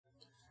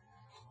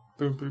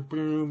Boom, boom,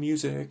 boom,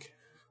 music.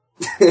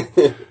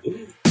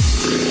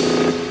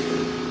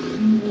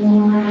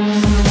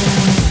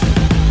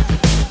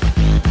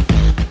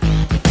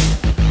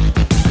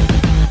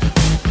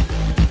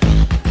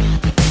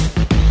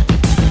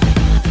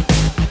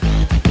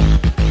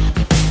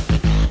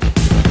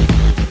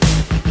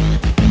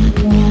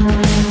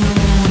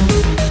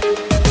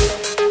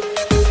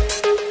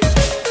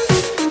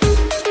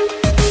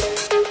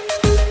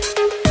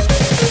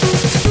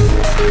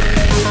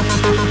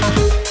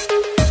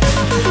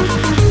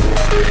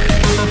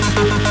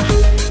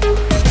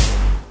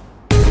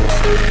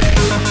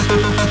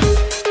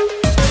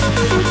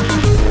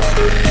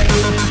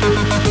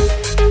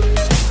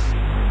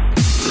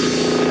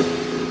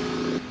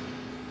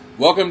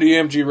 Welcome to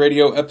EMG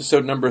Radio,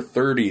 episode number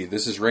 30.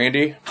 This is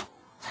Randy.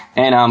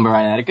 And I'm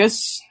Brian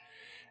Atticus.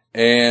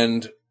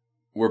 And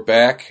we're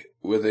back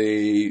with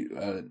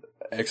a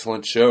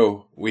excellent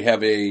show. We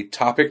have a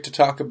topic to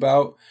talk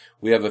about.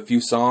 We have a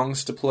few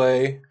songs to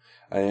play.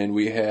 And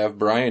we have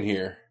Brian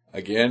here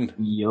again,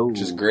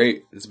 which is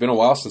great. It's been a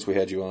while since we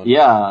had you on.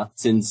 Yeah,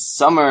 since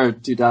summer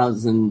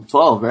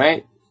 2012,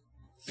 right?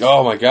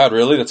 Oh my god,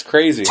 really? That's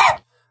crazy.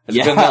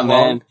 It's been that long?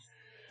 Man.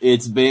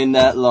 It's been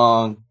that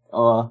long.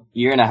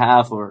 Year and a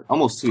half or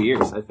almost 2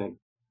 years, I think.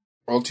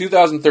 Well,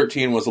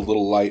 2013 was a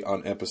little light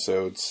on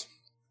episodes.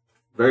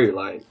 Very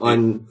light.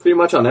 Pretty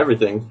much on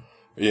everything.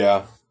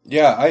 Yeah.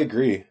 Yeah, I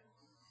agree.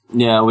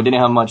 Yeah, we didn't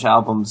have much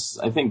albums.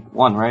 I think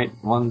one, right?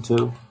 One,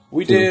 two?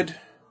 We did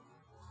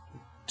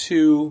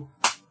two.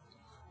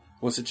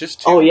 Was it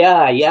just two? Oh,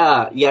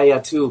 yeah,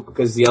 two.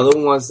 Because the other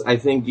one was, I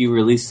think you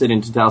released it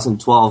in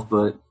 2012,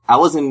 but I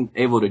wasn't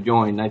able to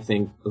join, I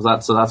think.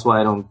 So that's why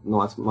I don't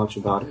know as much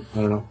about it. I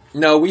don't know.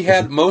 No, we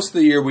had, most of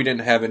the year we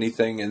didn't have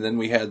anything, and then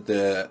we had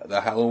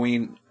the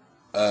Halloween,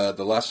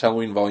 the last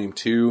Halloween Volume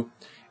 2,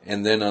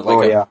 and then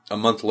a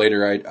month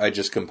later I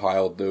just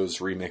compiled those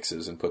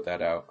remixes and put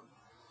that out.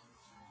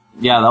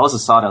 Yeah, that was a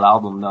solid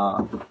album,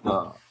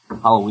 the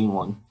Halloween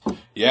one.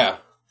 Yeah.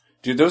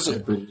 Dude,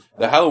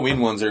 the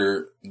Halloween ones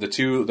are, the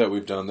two that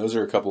we've done, those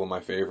are a couple of my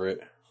favorite.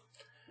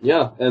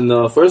 Yeah, and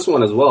the first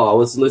one as well. I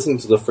was listening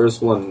to the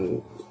first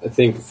one, I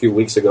think, a few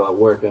weeks ago at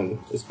work, and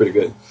it's pretty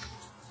good.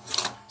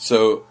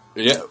 So,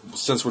 yeah,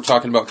 since we're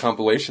talking about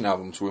compilation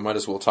albums, we might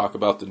as well talk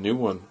about the new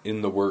one,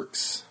 In the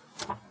Works.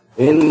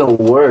 In the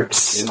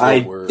Works. I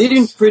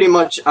didn't pretty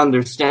much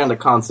understand the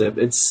concept.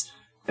 It's,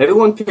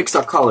 everyone picks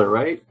a color,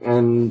 right?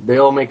 And they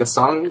all make a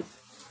song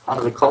out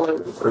of the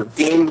color, or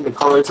theme, the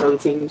colors of the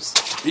themes.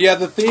 Yeah,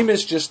 the theme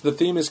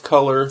is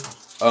color.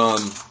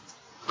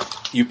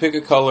 You pick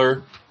a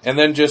color, and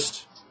then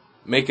just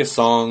make a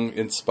song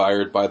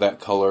inspired by that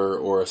color,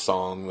 or a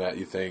song that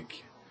you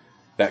think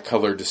that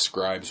color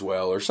describes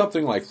well, or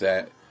something like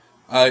that.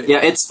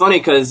 Yeah, it's funny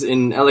because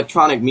in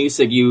electronic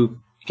music you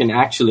can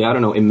actually,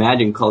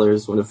 imagine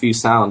colors with a few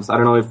sounds. I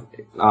don't know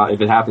if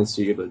it happens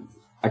to you, but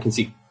I can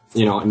see,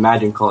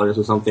 imagine colors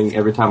or something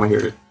every time I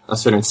hear a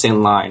certain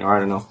synth line, or I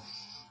don't know.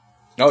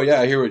 Oh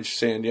yeah, I hear what you're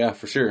saying. Yeah,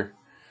 for sure.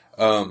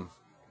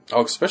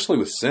 Especially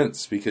with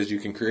synths, because you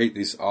can create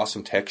these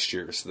awesome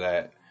textures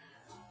that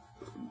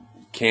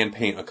can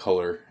paint a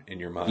color in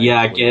your mind.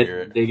 Yeah,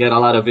 they get a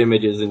lot of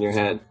images in your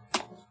head.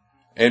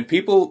 And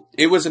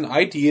it was an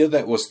idea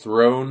that was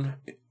thrown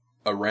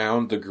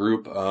around the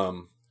group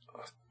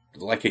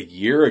like a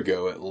year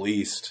ago at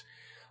least.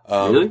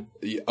 Really?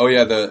 Oh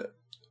yeah,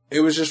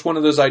 it was just one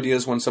of those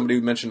ideas when somebody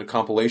mentioned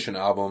compilation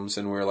albums,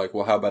 and we were like,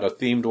 well, how about a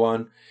themed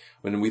one?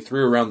 When we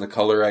threw around the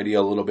color idea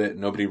a little bit,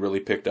 nobody really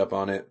picked up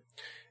on it.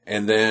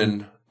 And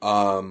then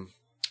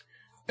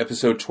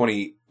episode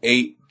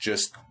 28,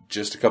 just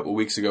a couple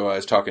weeks ago, I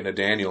was talking to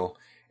Daniel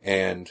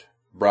and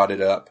brought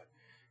it up,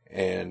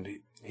 and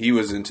he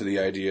was into the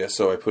idea,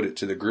 so I put it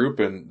to the group,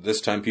 and this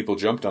time people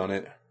jumped on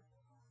it.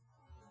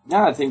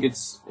 Yeah, I think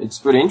it's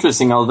pretty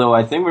interesting, although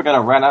I think we're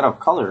going to run out of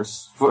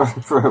colors for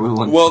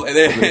everyone. Well,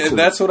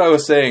 that's what I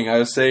was saying. I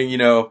was saying,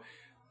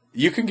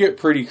 you can get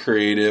pretty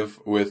creative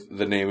with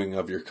the naming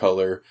of your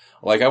color.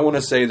 Like, I want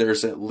to say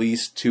there's at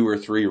least 2 or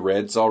 3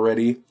 reds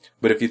already,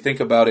 but if you think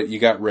about it, you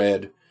got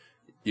red,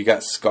 you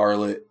got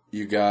scarlet,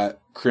 you got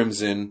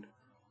crimson,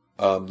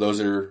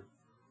 those are...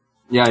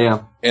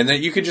 Yeah. And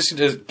then you could just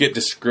get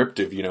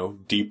descriptive,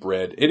 deep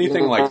red,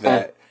 anything like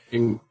that.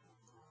 I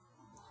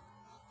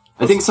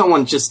think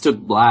someone just took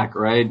black,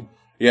 right?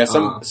 Yeah,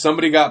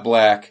 somebody got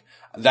black.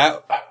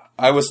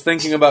 I was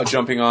thinking about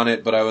jumping on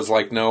it, but I was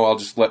like, no, I'll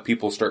just let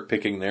people start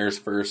picking theirs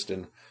first,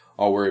 and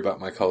I'll worry about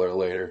my color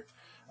later.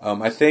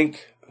 I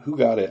think, who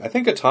got it? I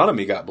think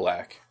Autonomy got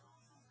black.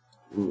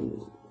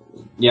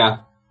 Yeah.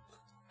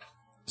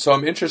 So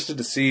I'm interested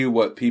to see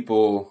what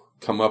people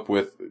come up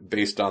with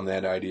based on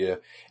that idea.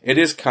 It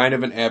is kind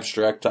of an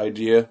abstract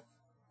idea.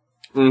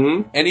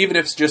 Mm-hmm. And even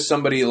if it's just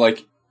somebody,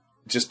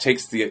 just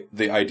takes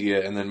the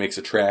idea and then makes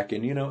a track,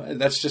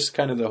 and, that's just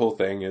kind of the whole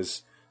thing,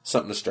 is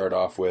something to start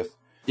off with.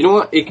 You know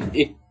what?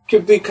 It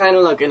could be kind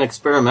of like an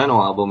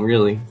experimental album,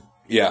 really.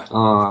 Yeah.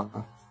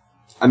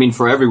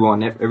 For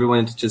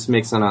everyone just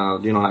makes on a,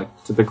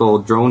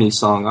 typical droney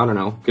song. I don't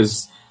know,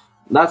 because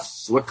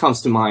that's what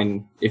comes to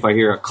mind if I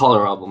hear a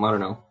color album. I don't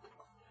know.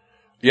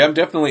 Yeah, I'm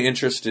definitely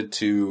interested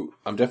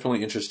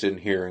in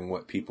hearing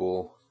what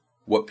people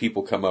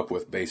come up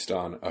with based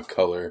on a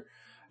color.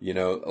 You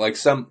know, like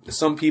some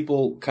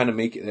people kind of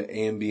make it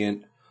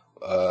ambient,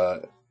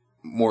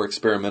 more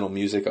experimental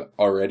music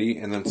already,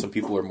 and then some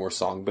people are more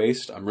song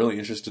based. I'm really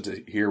interested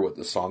to hear what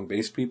the song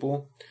based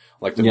people,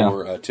 like the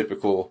more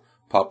typical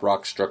pop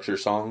rock structure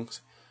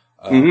songs.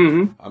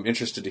 I'm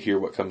interested to hear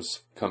what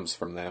comes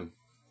from them.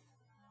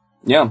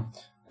 Yeah,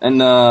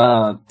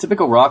 and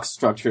typical rock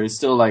structure is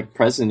still like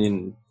present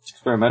in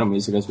experimental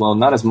music as well.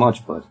 Not as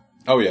much, but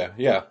oh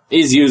yeah,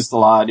 is used a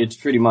lot. It's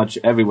pretty much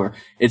everywhere.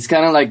 It's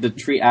kind of like the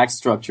 3-act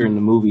structure in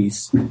the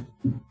movies.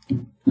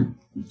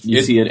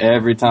 You see it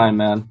every time,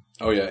 man.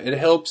 Oh yeah, it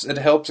helps. It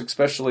helps,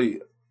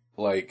 especially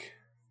like,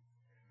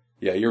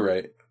 yeah, you're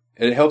right.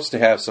 It helps to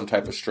have some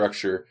type of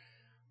structure.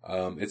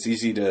 It's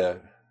easy to,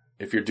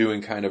 if you're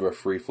doing kind of a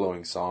free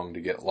flowing song, to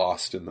get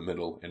lost in the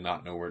middle and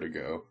not know where to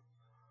go.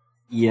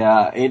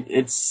 Yeah, it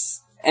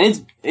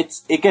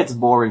gets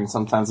boring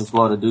sometimes as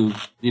well to do,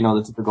 you know,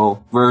 the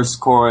typical verse,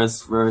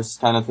 chorus, verse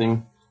kind of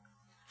thing.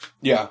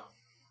 Yeah.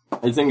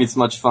 I think it's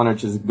much funner to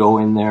just go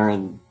in there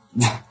and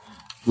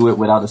do it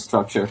without a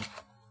structure.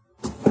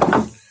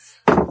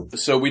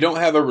 So we don't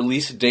have a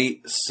release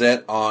date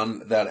set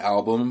on that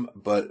album,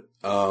 but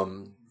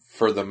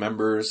for the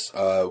members,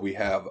 we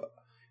have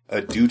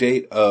a due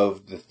date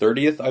of the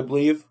 30th, I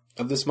believe,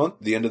 of this month,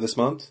 the end of this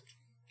month.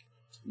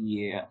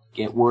 Yeah,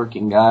 get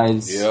working,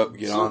 guys. Yep,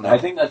 get on that. I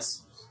think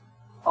that's...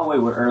 Oh,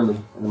 wait, we're early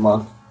in the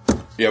month.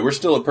 Yeah, we're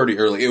still pretty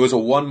early. It was a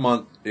 1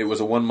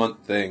 month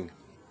thing.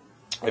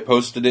 I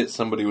posted it.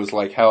 Somebody was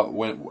like, how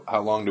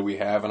long do we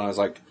have? And I was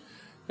like,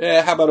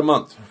 yeah, how about a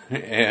month?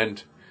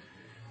 And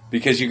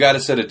because you got to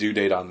set a due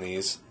date on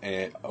these,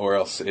 or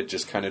else it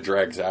just kind of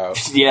drags out.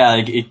 Yeah,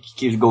 it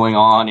keeps going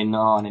on and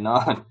on and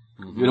on.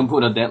 If you don't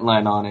put a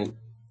deadline on it, it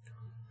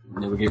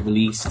never get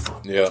released.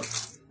 Yeah.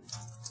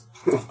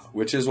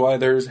 Which is why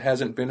there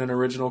hasn't been an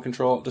original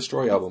Control Alt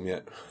Destroy album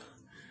yet.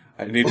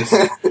 I need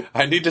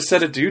to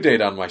set a due date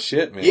on my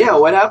shit, man. Yeah,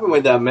 what happened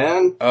with that,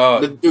 man?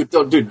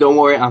 Dude, don't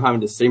worry. I'm having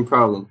the same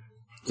problem.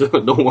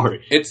 Don't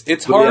worry.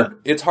 It's hard.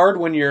 Yeah. It's hard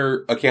when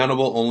you're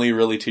accountable only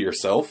really to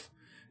yourself.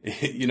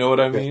 You know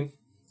what I mean?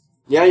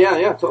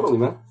 Yeah, totally,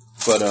 man.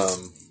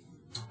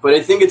 But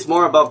I think it's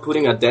more about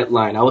putting a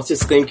deadline. I was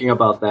just thinking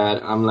about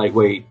that. I'm like,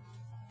 wait,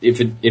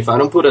 if I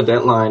don't put a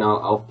deadline,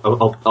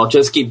 I'll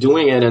just keep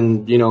doing it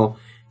and, you know,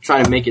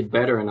 try to make it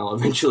better, and I'll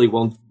eventually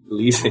won't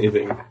release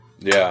anything.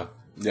 Yeah,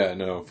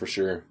 no, for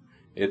sure.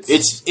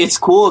 It's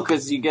cool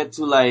because you get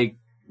to like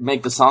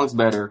make the songs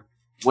better,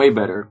 way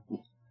better.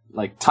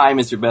 Like time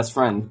is your best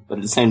friend, but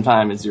at the same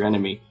time, it's your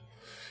enemy.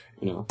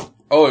 You know.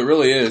 Oh, it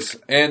really is,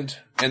 and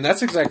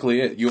that's exactly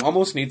it. You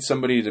almost need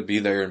somebody to be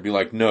there and be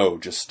like, "No,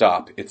 just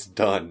stop. It's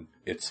done.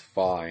 It's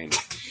fine."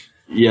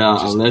 Yeah,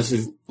 just unless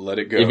you let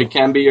it go. If it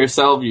can't be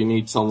yourself, you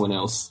need someone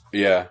else.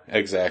 Yeah,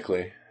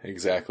 exactly.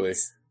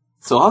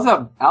 So how's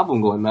that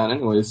album going, man?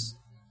 Anyways,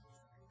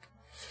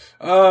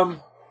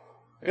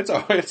 it's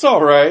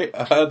all right.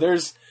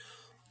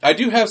 I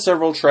do have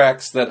several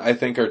tracks that I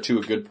think are to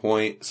a good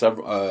point.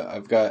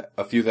 I've got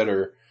a few that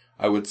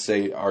I would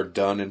say are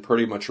done and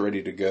pretty much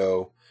ready to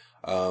go.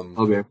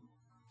 Okay.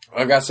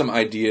 I've got some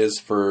ideas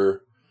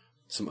for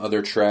some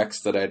other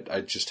tracks that I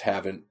just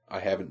haven't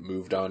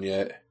moved on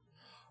yet.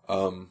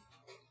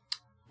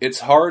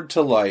 It's hard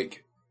to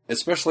like,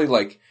 especially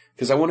like,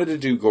 because I wanted to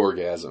do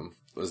Gorgasm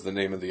was the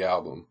name of the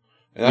album,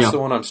 and that's the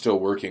one I'm still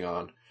working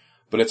on.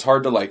 But it's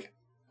hard to like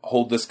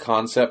hold this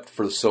concept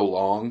for so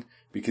long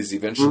because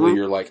eventually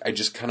you're like, I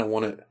just kind of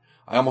want to.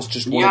 I almost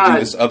just want to do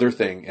this other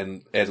thing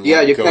and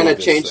you kind of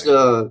change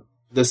the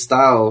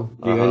style.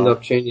 You end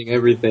up changing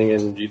everything,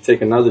 and you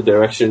take another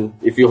direction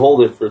if you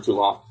hold it for too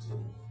long.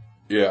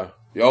 Yeah.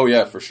 Oh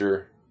yeah, for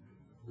sure.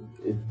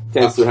 It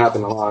tends to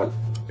happen a lot.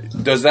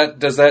 Does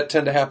that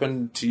tend to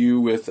happen to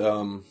you with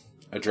A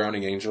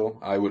Drowning Angel?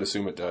 I would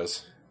assume it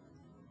does.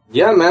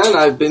 Yeah, man.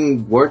 I've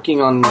been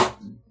working on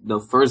the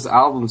first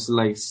album. So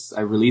like,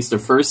 I released the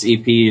first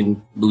EP,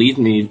 and believe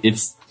me, it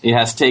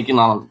has taken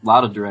a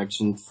lot of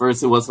direction.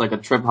 First, it was like a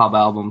trip hop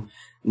album.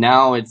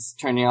 Now it's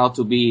turning out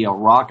to be a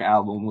rock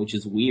album, which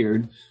is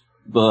weird.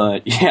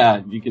 But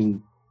yeah, you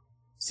can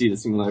see the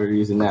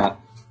similarities in that.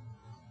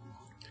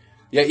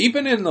 Yeah,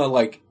 even in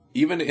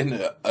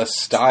a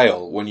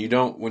style, when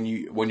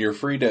you're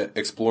free to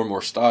explore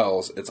more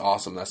styles, it's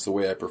awesome. That's the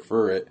way I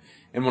prefer it.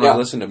 And when I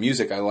listen to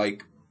music, I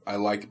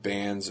like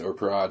bands or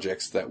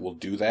projects that will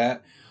do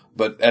that.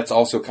 But that's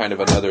also kind of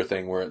another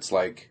thing where it's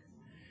like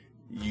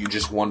you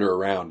just wander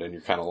around and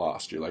you're kind of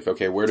lost. You're like,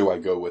 okay, where do I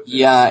go with this?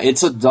 Yeah,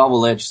 it's a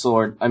double-edged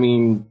sword. I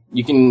mean,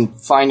 you can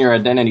find your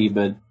identity,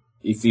 but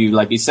if you,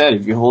 like you said,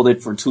 if you hold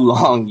it for too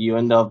long, you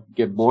end up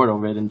get bored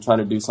of it and try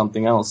to do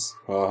something else.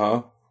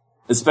 Uh-huh.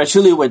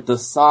 Especially with the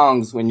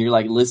songs, when you're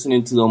like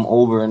listening to them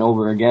over and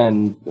over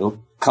again,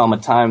 there'll come a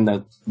time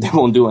that they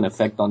won't do an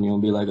effect on you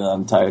and be like, oh,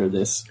 I'm tired of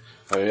this.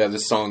 Oh yeah,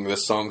 this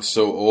song's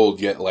so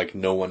old, yet like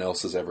no one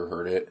else has ever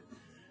heard it.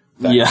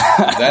 Yeah.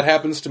 That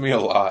happens to me a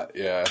lot,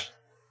 yeah.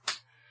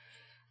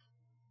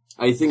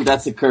 I think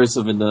that's the curse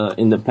of the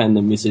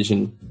independent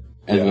musician.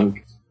 I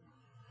think.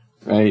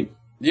 Right?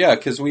 Yeah,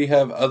 because we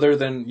have, other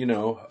than, you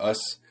know,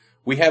 us,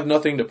 we have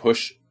nothing to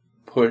push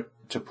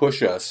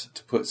us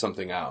to put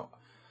something out.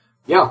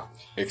 Yeah.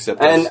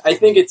 Except and I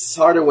think it's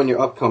harder when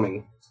you're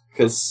upcoming.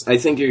 Because I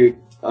think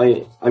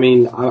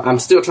I'm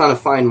still trying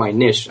to find my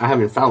niche. I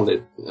haven't found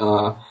it.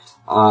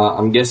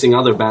 I'm guessing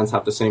other bands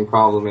have the same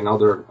problem, and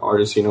other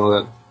artists, you know,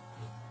 that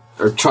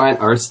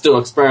are still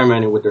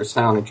experimenting with their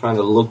sound and trying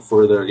to look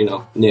for their, you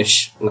know,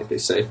 niche, like they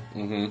say.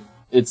 Mm-hmm.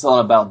 It's all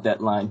about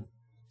deadline.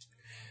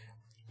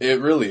 It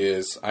really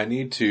is. I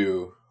need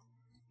to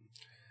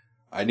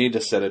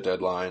set a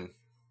deadline,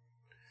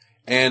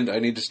 and I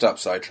need to stop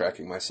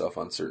sidetracking myself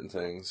on certain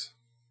things.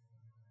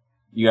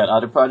 You got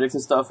other projects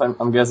and stuff,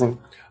 I'm guessing?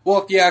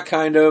 Well, yeah,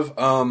 kind of.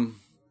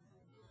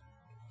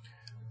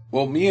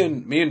 Well, me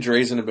and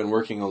Drazen have been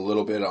working a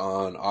little bit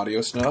on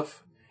audio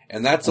stuff,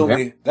 and that's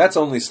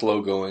only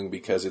slow going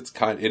because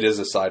it is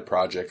a side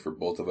project for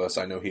both of us.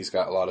 I know he's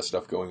got a lot of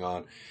stuff going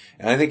on,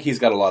 and I think he's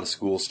got a lot of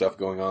school stuff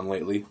going on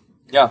lately.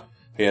 Yeah.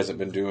 He hasn't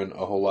been doing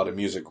a whole lot of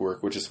music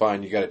work, which is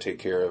fine. You got to take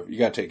care of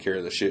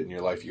the shit in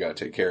your life. You got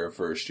to take care of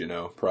first, you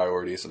know,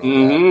 priorities and all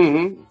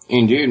that.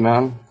 Indeed,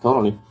 man.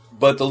 Totally.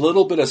 But the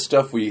little bit of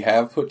stuff we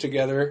have put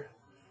together,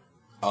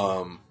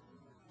 I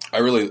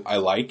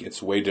like.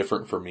 It's way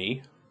different for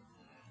me.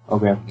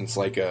 Okay. It's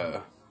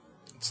a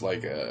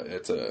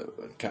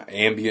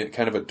ambient,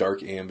 kind of a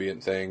dark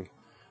ambient thing.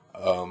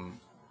 And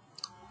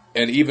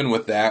even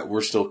with that,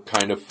 we're still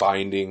kind of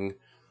finding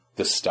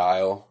the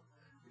style.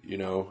 You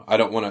know,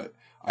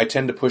 I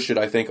tend to push it,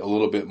 I think, a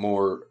little bit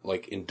more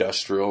like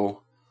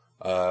industrial,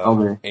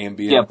 ambient.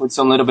 Yeah, put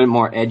some little bit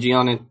more edgy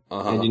on it.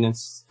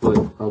 Edginess.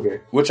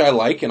 Okay. Which I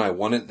like and I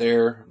want it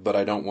there, but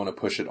I don't want to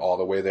push it all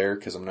the way there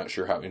because I'm not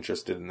sure how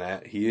interested in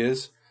that he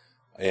is.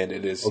 And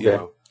it is, you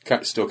know,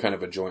 still kind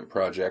of a joint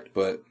project,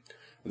 but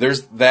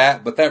there's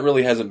that, but that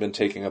really hasn't been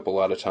taking up a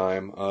lot of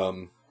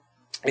time.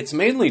 It's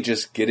mainly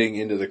just getting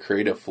into the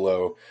creative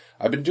flow.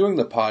 I've been doing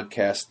the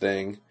podcast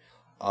thing,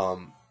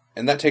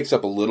 and that takes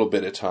up a little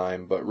bit of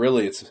time, but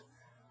really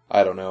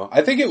I don't know.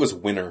 I think it was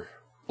winter.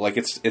 Like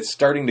it's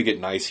starting to get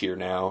nice here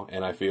now,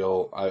 and I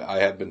feel I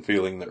have been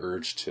feeling the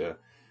urge to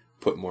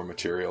put more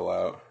material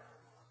out.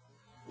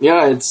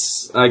 Yeah,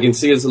 I can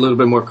see it's a little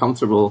bit more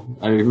comfortable.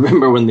 I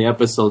remember when the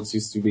episodes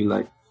used to be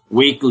like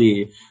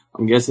weekly.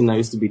 I'm guessing that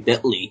used to be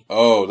deadly.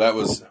 Oh, that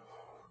was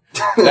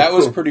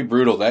pretty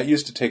brutal.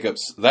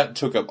 That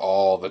took up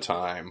all the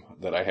time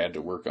that I had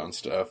to work on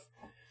stuff.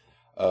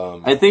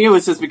 I think it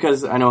was just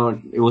because I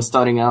know it was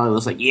starting out. It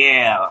was like,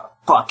 yeah,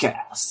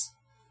 podcast.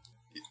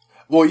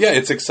 Well, yeah,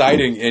 it's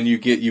exciting, and you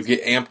get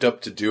amped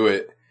up to do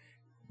it,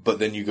 but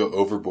then you go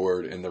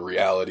overboard in the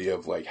reality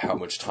of like how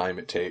much time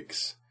it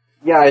takes.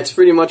 Yeah, it's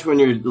pretty much when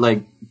you're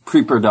like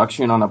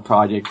pre-production on a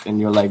project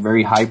and you're like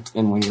very hyped,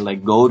 and when you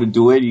like go to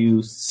do it,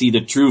 you see the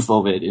truth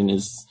of it, and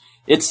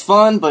it's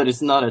fun, but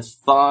it's not as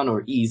fun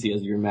or easy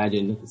as you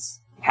imagine. It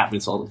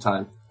happens all the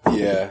time.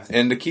 Yeah,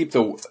 and to keep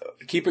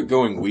it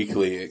going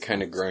weekly, it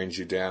kind of grinds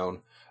you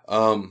down.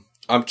 I'm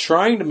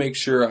trying to make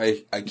sure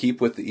I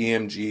keep with the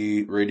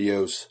EMG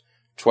radios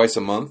twice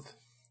a month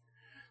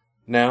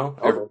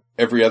now,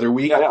 every other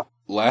week. Yeah.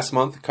 Last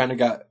month kind of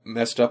got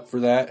messed up for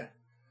that.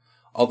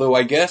 Although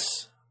I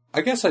guess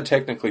I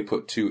technically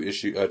put two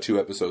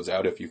episodes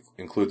out if you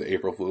include the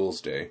April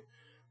Fool's Day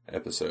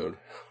episode.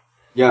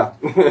 Yeah.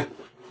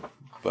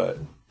 But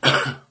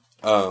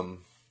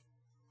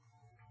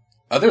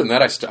other than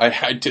that,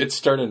 I did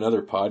start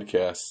another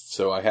podcast,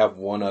 so I have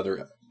one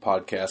other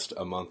podcast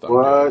a month.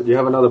 What? You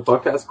have another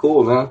podcast?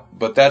 Cool, man.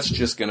 But that's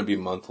just going to be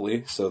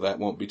monthly, so that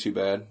won't be too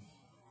bad.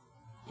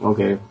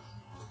 Okay.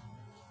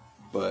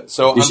 But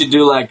so you should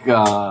do like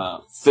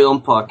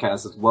film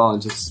podcasts as well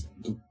and just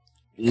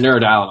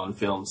nerd out on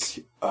films.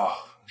 Oh,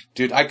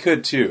 dude, I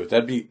could too.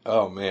 That'd be,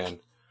 oh man.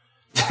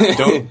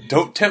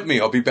 Don't tempt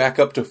me. I'll be back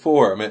up to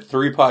 4. I'm at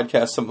 3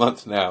 podcasts a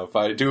month now. If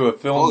I do a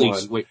film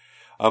wait,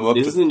 I'm up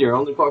isn't your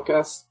only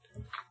podcast?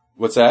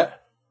 What's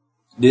that?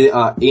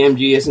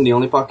 EMG isn't the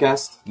only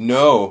podcast?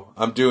 No,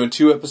 I'm doing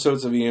 2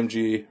 episodes of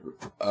EMG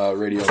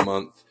radio a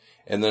month,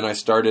 and then I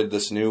started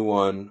this new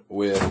one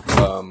with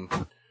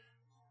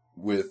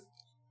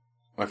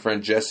my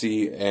friend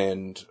Jesse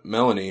and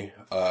Melanie.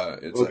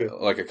 It's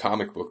like a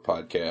comic book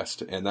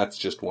podcast, and that's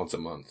just once a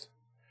month.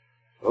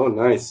 Oh,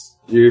 nice.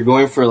 You're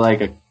going for like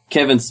a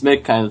Kevin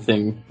Smith kind of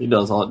thing. He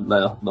does all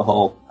the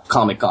whole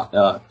comic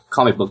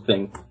book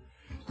thing.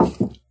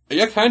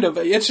 Yeah, kind of.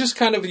 It's just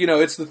kind of,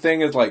 it's the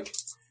thing is like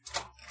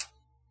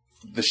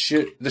the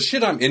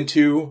shit I'm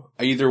into,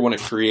 I either want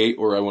to create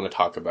or I want to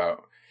talk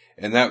about.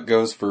 And that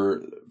goes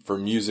for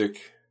music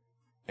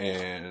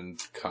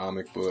and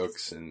comic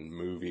books and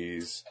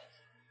movies.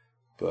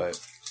 But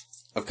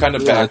I've kind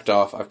of backed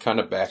off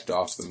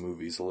the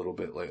movies a little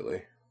bit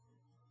lately.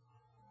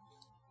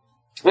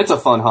 It's a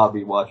fun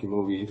hobby watching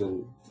movies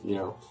and,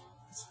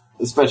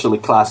 especially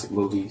classic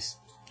movies.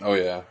 Oh,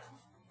 yeah.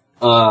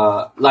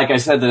 Like I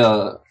said,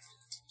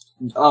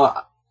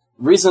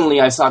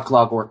 recently I saw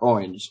Clockwork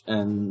Orange,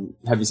 and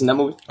have you seen that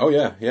movie? Oh,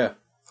 yeah, yeah.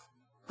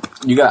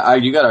 You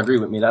gotta agree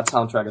with me. That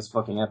soundtrack is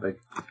fucking epic.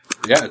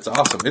 Yeah, it's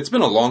awesome. It's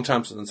been a long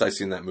time since I've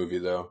seen that movie,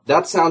 though.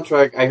 That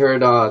soundtrack, I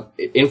heard,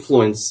 it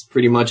influenced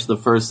pretty much the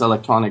first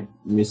electronic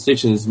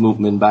musicians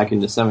movement back in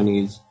the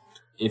 70s.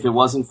 If it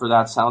wasn't for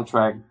that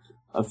soundtrack,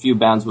 a few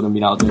bands wouldn't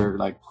be out there,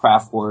 like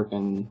Kraftwerk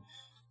and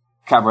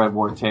Cabaret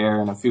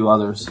Voltaire and a few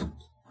others.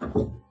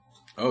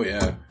 Oh,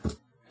 yeah.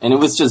 And it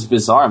was just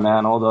bizarre,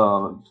 man.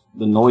 All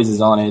the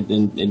noises on it,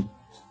 and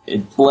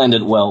it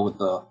blended well with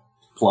the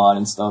plot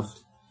and stuff.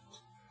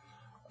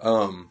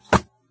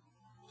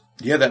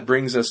 Yeah, that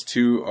brings us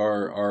to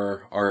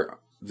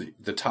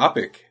the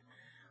topic.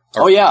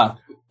 We have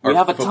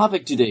a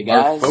topic today,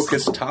 guys. Our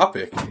focus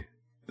topic, yes.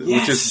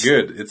 Which is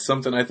good. It's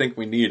something I think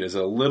we need, is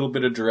a little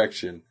bit of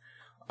direction.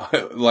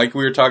 Like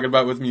we were talking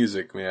about with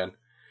music, man.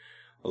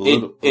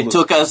 It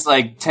took us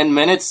like 10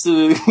 minutes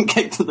to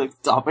get to the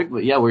topic,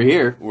 but yeah, we're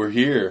here. We're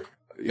here.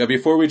 Yeah,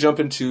 before we jump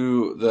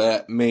into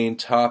that main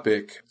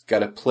topic,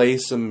 gotta play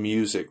some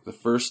music. The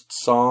first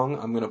song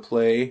I'm gonna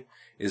play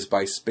is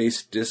by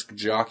Space Disc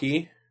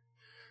Jockey,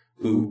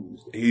 who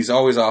he's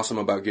always awesome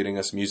about getting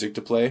us music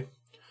to play.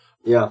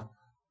 Yeah.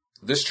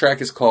 This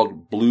track is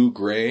called Blue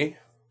Gray.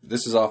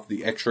 This is off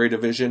the X-Ray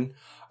Division.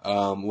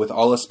 With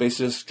all the Space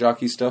Disc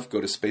Jockey stuff,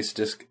 go to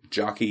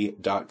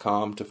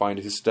spacediscjockey.com to find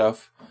his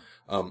stuff.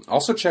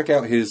 Also check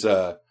out his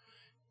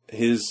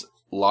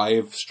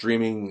live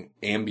streaming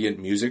ambient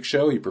music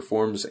show. He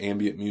performs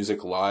ambient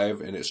music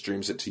live and it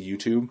streams it to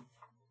YouTube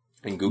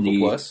and Google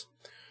Plus,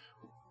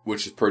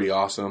 which is pretty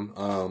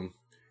awesome.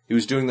 He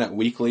was doing that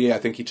weekly. I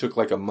think he took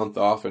like a month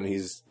off, and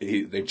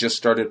they just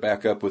started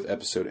back up with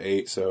episode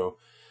 8. So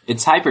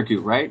it's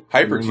Hypercube, right?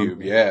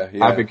 Hypercube, yeah.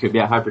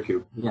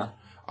 Hypercube, yeah.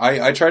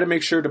 I try to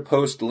make sure to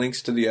post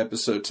links to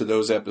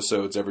those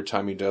episodes every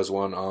time he does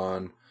one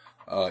on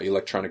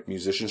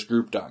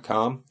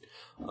electronicmusiciansgroup.com.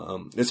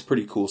 It's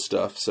pretty cool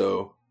stuff,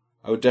 so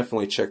I would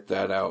definitely check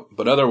that out.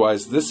 But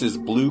otherwise, this is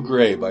Blue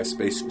Gray by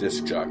Space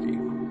Disc Jockey.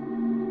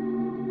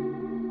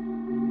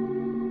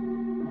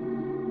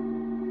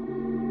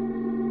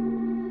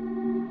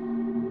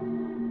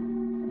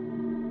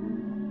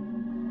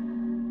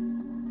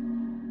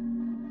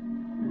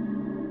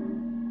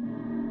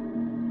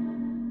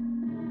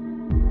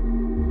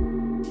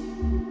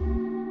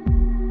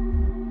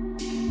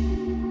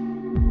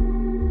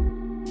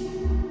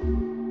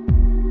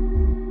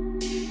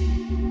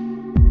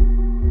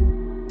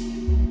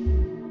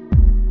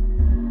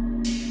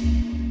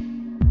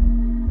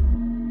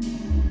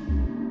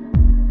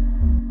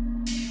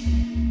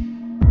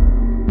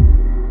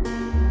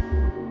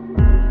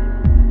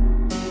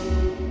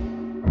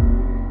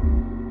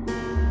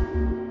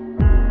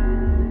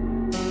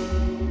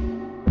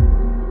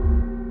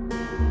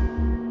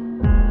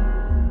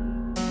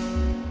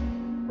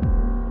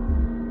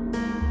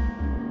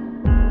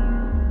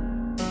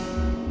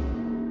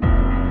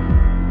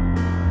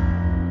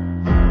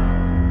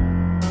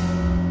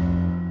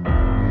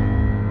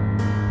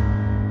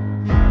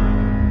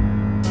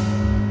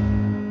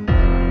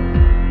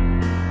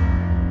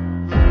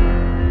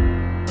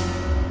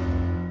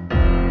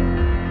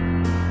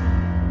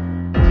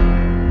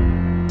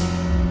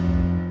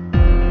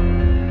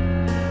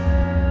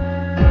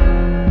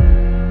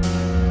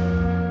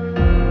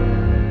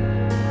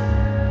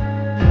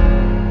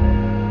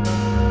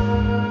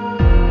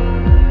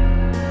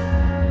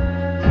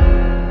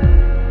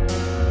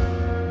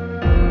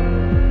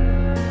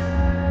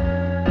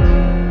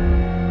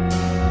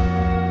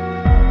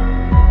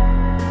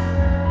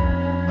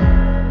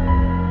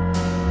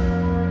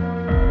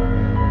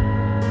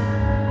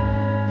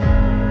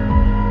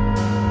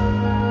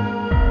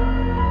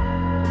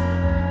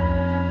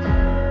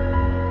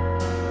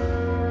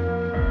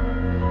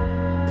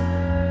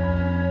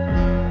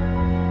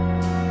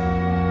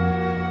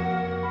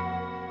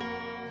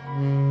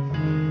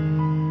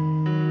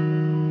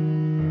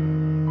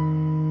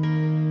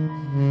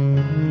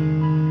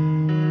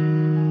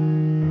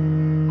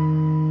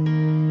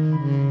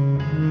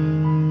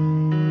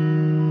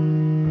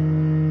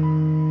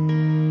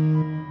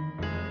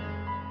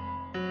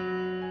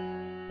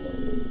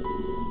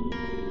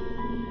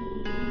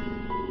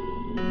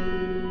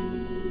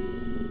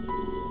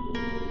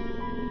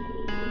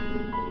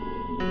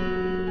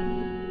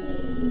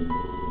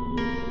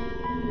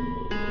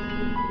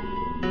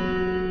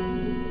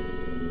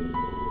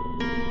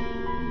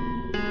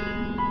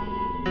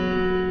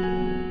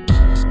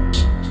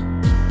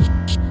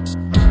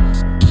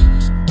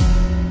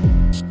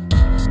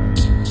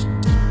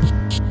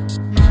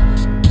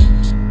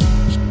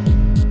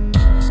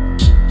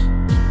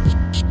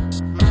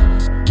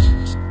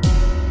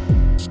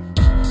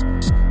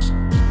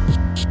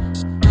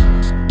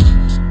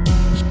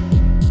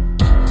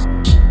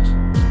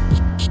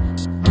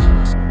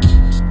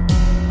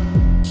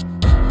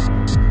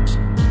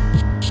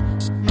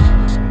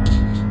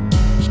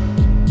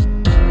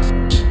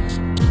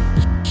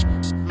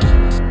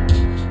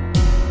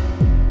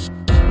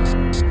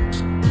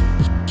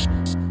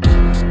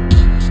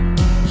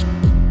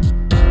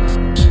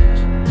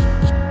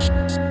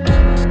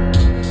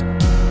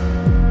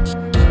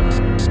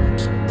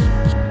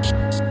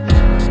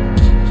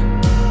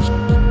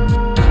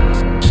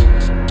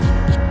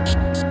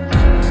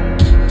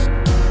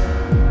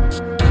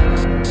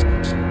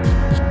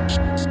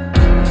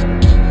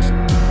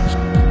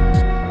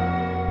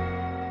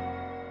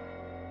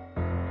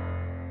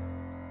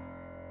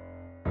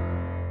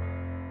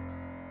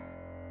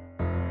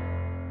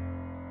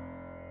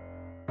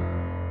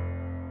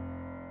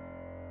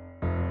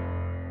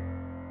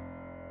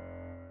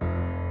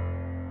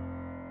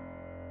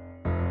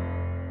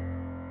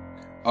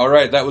 All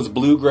right, that was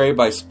Blue Gray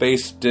by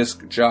Space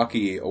Disc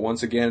Jockey.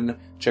 Once again,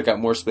 check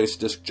out more Space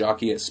Disc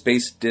Jockey at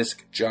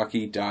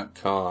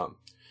spacediscjockey.com.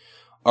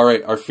 All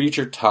right, our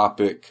featured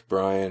topic,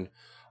 Brian.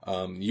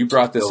 You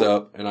brought this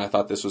up, and I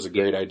thought this was a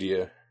great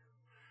idea.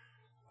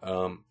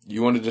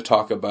 You wanted to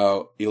talk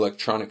about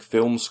electronic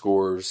film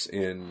scores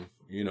in,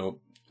 in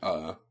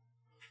the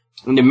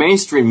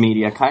mainstream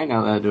media, kind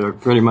of, that are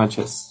pretty much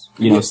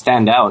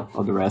stand out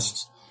of the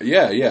rest.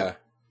 Yeah.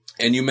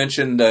 And you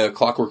mentioned the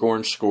Clockwork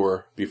Orange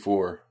score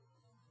before.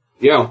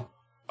 Yeah.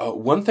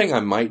 One thing I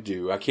might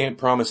do, I can't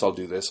promise I'll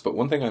do this, but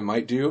one thing I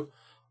might do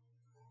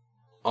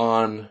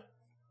on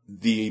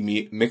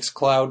the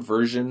Mixcloud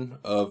version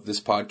of this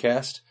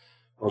podcast,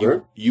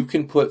 okay. you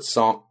can put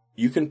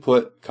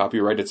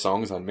copyrighted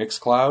songs on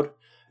Mixcloud.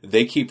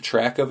 They keep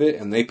track of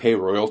it and they pay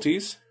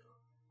royalties.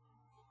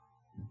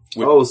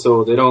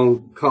 So they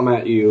don't come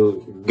at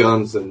you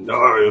guns and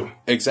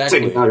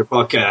exactly taking out your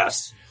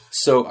podcast.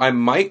 So I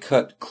might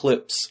cut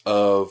clips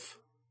of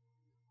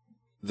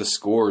the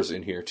scores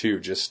in here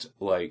too, just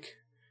like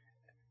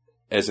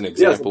as an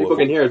example. Yeah, so people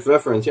can hear its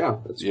reference. Yeah,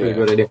 that's a pretty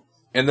good idea.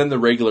 And then the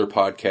regular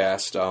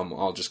podcast,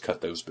 I'll just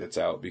cut those bits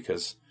out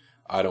because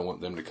I don't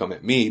want them to come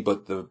at me.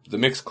 But the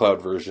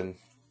Mixcloud version,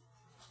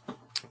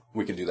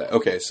 we can do that.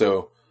 Okay,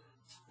 so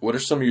what are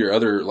some of your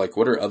other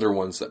what are other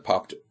ones that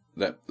pops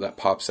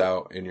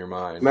out in your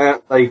mind?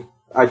 Man, like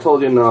I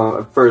told you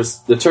at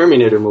first, the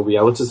Terminator movie.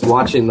 I was just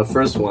watching the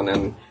first one,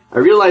 and I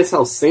realized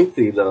how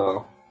synthy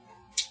the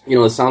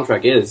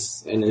soundtrack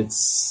is, and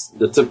it's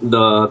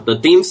the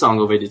theme song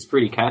of it is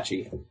pretty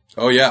catchy.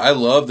 Oh yeah, I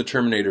love the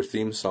Terminator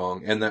theme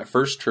song, and that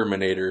first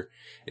Terminator,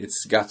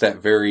 it's got that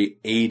very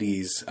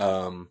 80s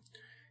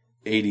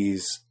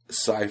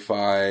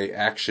sci-fi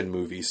action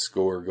movie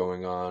score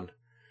going on.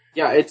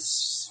 Yeah,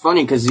 it's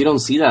funny because you don't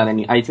see that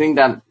I think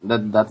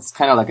that's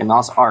kind of like a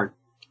lost art.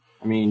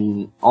 I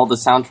mean, all the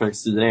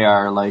soundtracks today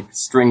are like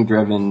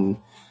string-driven,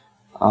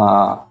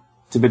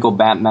 typical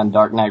Batman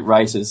Dark Knight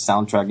Rises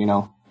soundtrack,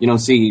 You don't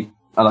see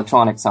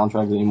electronic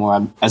soundtracks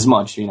anymore as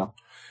much,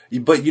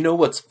 But you know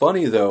what's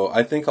funny, though?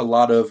 I think a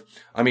lot of,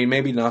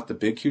 maybe not the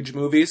big, huge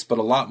movies, but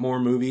a lot more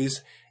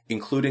movies,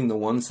 including the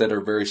ones that are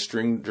very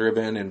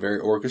string-driven and very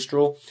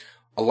orchestral,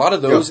 a lot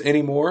of those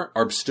anymore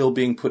are still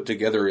being put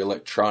together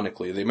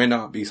electronically. They may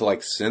not be,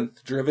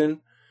 synth-driven,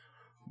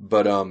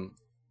 but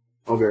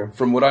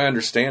from what I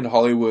understand,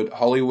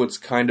 Hollywood's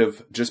kind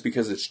of, just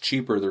because it's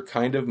cheaper, they're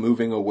kind of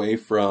moving away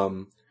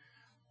from...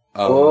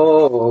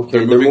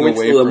 They're moving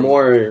away to a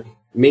more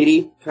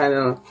MIDI kind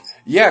of...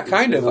 Yeah,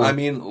 kind of.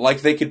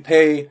 They could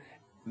pay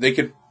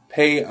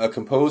a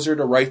composer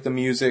to write the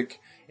music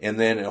and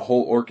then a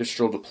whole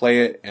orchestra to play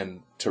it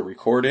and to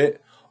record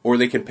it, or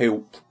they could pay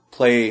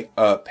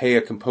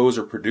a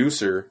composer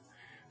producer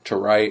to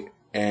write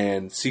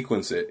and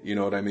sequence it. You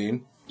know what I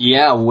mean?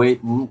 Yeah,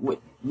 way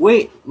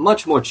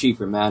much more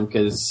cheaper, man.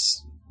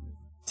 Because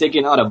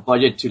taking out a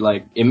budget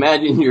to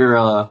imagine you're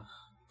a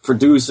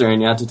producer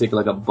and you have to take a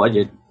lot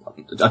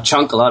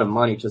of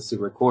money just to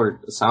record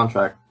a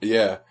soundtrack.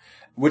 Yeah.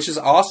 Which is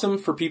awesome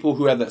for people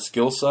who have that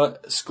skill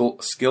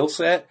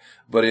set,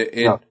 but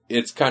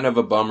it's kind of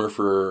a bummer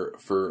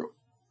for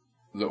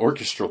the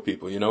orchestral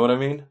people, you know what I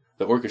mean?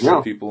 The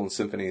orchestral people and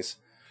symphonies.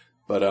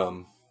 But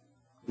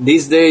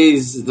these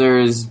days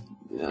there's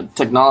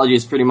technology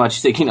is pretty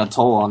much taking a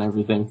toll on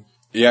everything.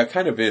 Yeah, it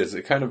kind of is.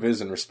 It kind of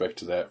is in respect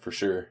to that, for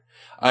sure.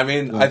 I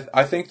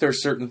think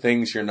there's certain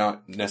things you're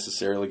not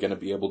necessarily going to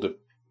be able to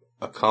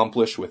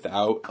accomplish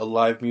without a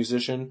live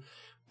musician,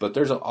 but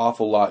there's an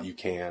awful lot you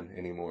can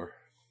anymore.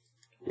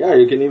 Yeah,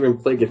 you can even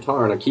play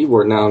guitar on a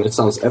keyboard now, and it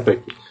sounds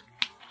epic.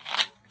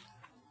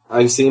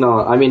 I've seen,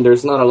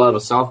 there's not a lot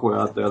of software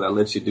out there that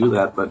lets you do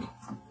that, but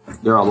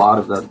there are a lot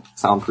of that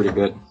sound pretty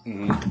good.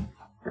 Mm-hmm.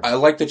 I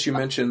like that you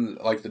mentioned,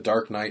 the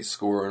Dark Knight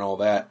score and all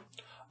that.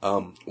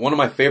 One of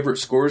my favorite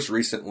scores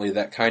recently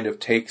that kind of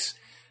takes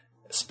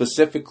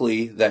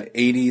specifically that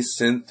 80s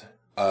synth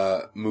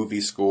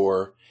movie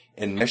score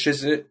and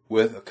meshes it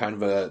with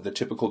kind of the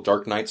typical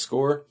Dark Knight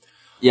score.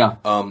 Yeah.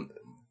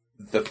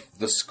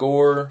 The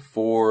score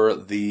for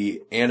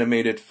the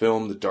animated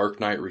film The Dark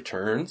Knight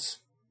Returns.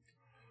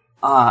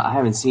 I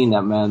haven't seen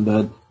that, man,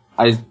 but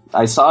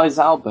I saw it's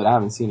out, but I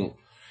haven't seen it.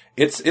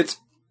 It's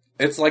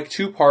like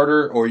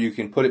two-parter, or you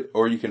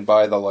can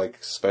buy the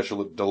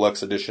special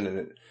deluxe edition, and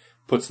it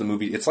puts the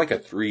movie. It's like a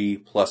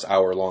 3+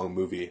 hour long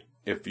movie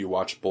if you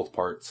watch both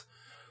parts.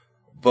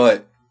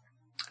 But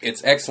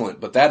it's excellent.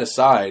 But that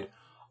aside,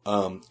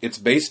 it's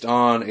based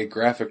on a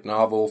graphic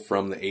novel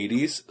from the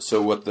 80s.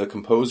 So what the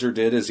composer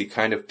did is he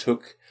kind of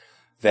took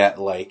that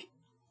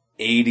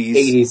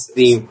 80s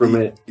theme from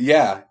it.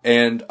 Yeah,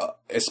 and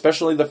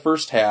especially the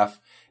first half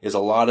is a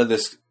lot of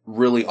this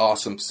really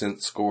awesome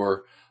synth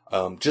score.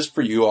 Just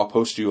for you, I'll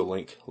post you a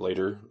link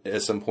later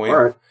at some point.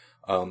 All right.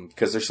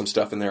 Because there's some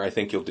stuff in there I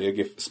think you'll dig,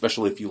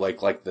 especially if you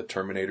like the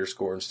Terminator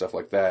score and stuff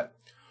like that.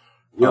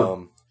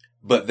 Yeah.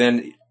 But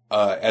then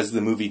as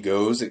the movie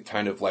goes, it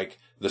kind of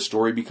the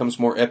story becomes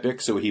more epic,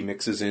 so he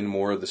mixes in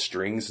more of the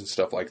strings and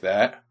stuff like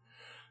that.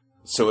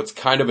 So it's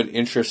kind of an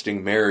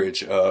interesting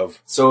marriage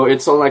of... So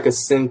it's on like a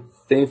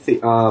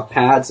synth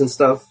pads and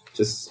stuff?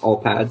 Just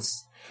all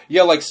pads?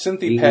 Yeah, like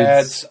synthy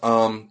pads,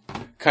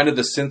 kind of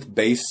the synth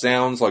bass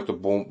sounds, like the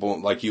boom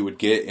boom, like you would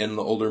get in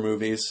the older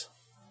movies.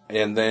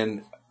 And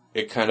then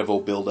it kind of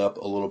will build up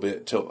a little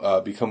bit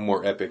to become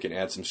more epic and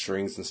add some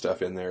strings and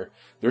stuff in there.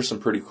 There's some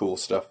pretty cool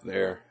stuff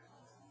there.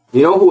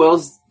 You know who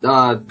else did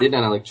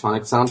an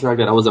electronic soundtrack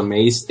that I was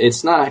amazed?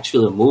 It's not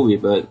actually a movie,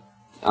 but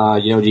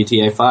you know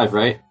GTA 5,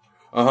 right?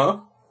 Uh-huh.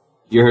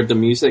 You heard the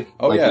music?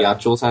 Oh, like yeah. the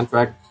actual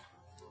soundtrack?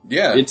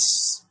 Yeah.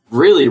 It's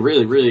really,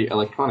 really, really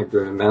electronic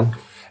driven, man.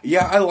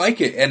 Yeah, I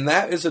like it. And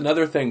that is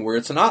another thing where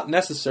it's not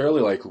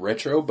necessarily like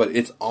retro, but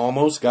it's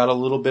almost got a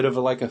little bit of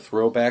a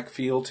throwback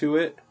feel to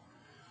it.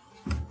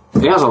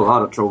 It has a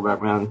lot of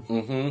throwback, man.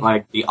 Mm-hmm.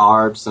 Like the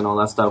arts and all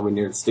that stuff when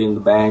you're stealing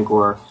the bank,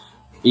 or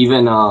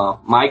even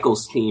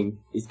Michael's theme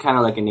is kind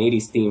of like an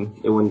 80s theme.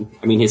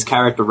 His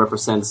character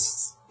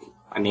represents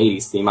an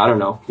 80s theme. I don't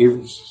know.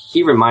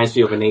 He reminds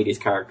me of an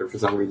 80s character for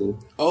some reason.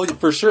 Oh,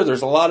 for sure.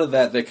 There's a lot of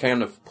that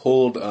kind of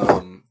pulled,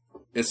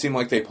 it seemed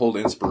like they pulled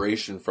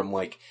inspiration from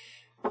like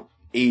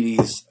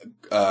 80s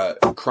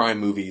crime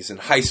movies and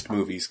heist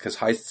movies, because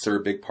heists are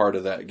a big part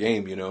of that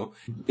game, you know?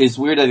 It's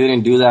weird they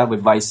didn't do that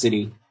with Vice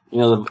City. You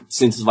know,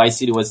 since Vice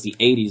City was the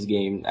 80s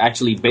game,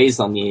 actually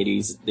based on the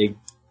 80s, they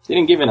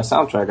didn't give it a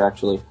soundtrack,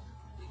 actually.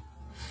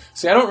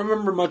 See, I don't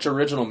remember much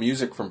original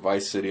music from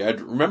Vice City. I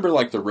remember,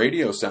 like, the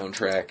radio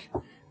soundtrack,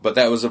 but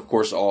that was, of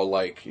course, all,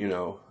 like, you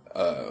know,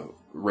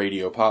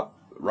 radio pop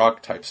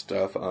rock type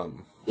stuff.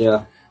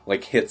 Yeah.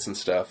 Like hits and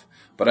stuff.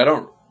 But I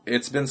don't...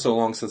 It's been so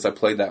long since I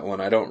played that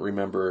one, I don't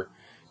remember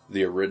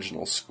the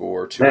original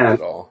score to it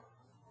at all.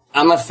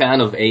 I'm a fan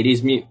of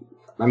 80s music.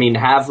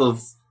 Half of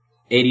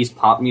 80s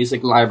pop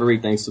music library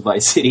thanks to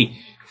Vice City.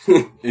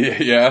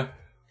 Yeah.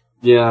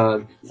 Yeah.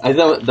 I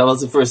thought that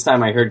was the first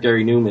time I heard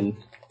Gary Newman.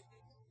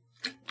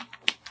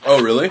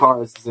 Oh, really?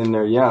 Cars is in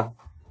there, yeah.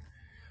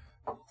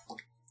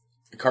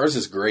 Cars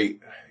is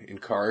great. In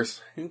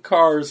Cars. In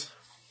Cars.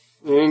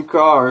 In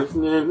Cars.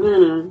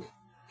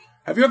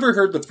 Have you ever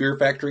heard the Fear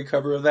Factory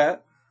cover of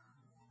that?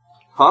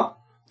 Huh?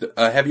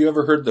 Have you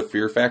ever heard the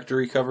Fear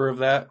Factory cover of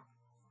that?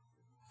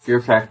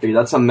 Fear Factory.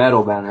 That's a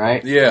metal band,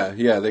 right? Yeah,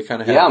 they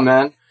kind of have... Yeah,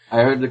 man.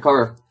 I heard the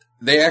cover.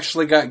 They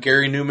actually got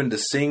Gary Newman to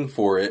sing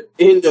for it.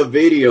 In the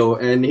video,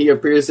 and he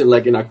appears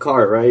in a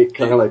car, right?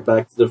 Kind of like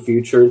Back to the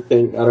Future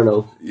thing. I don't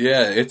know.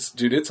 Yeah,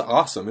 it's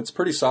awesome. It's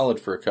pretty solid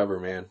for a cover,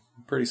 man.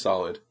 Pretty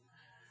solid.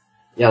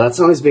 Yeah, that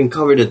song has been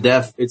covered to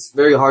death. It's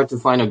very hard to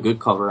find a good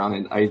cover on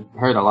it. I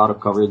heard a lot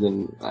of covers,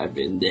 and I've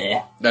been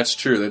there. That's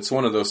true. That's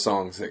one of those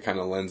songs that kind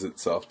of lends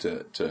itself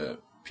to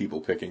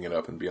people picking it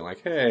up and being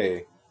like,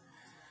 hey.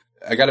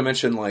 I gotta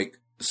mention, like,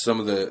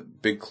 some of the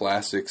big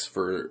classics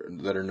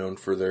that are known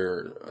for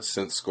their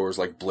synth scores,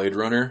 like Blade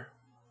Runner.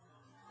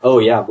 Oh,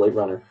 yeah, Blade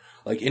Runner.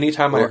 Like,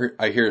 anytime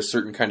I hear a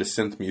certain kind of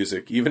synth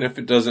music, even if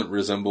it doesn't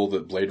resemble the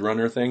Blade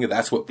Runner thing,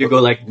 that's what... You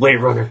go like,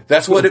 Blade Runner.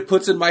 That's what it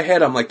puts in my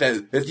head. I'm like,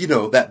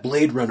 that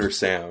Blade Runner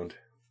sound.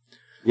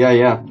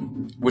 Yeah.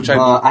 Which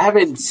I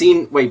haven't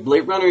seen... Wait,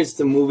 Blade Runner is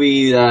the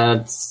movie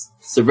that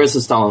Sylvester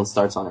Stallone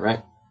starts on it,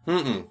 right?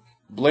 Mm-mm.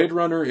 Blade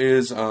Runner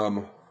is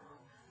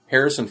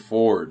Harrison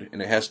Ford,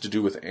 and it has to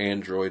do with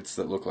androids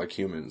that look like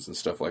humans and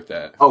stuff like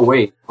that. Oh,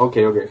 wait.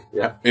 Okay,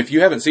 yeah. If you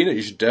haven't seen it,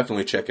 you should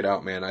definitely check it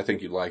out, man. I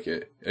think you'd like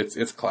it.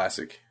 It's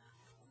classic.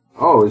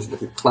 Oh, it's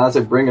a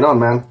classic. Bring it on,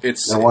 man.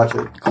 Now watch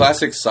it.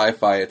 Classic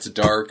sci-fi. It's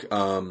dark.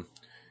 It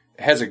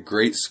has a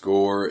great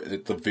score.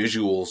 The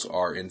visuals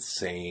are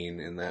insane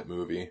in that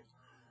movie.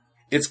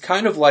 It's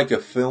kind of like a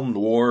film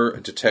noir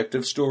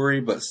detective story,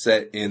 but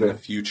set in the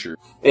future.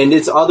 And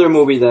this other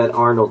movie that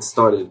Arnold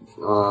started,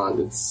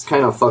 it's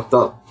kind of fucked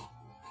up.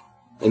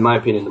 In my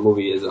opinion, the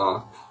movie is,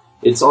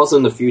 it's also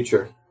in the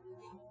future.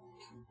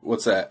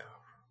 What's that?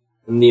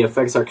 And the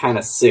effects are kind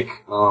of sick.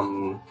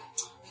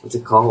 What's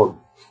it called?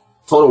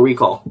 Total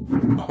Recall.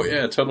 Oh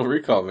yeah, Total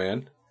Recall,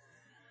 man.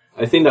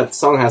 I think that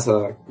song has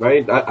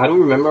right? I don't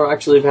remember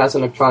actually if it has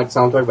an electronic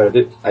soundtrack, but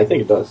I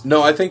think it does.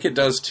 No, I think it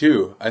does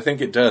too. I think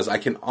it does. I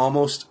can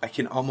almost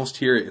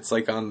hear it. It's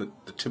like on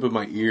the tip of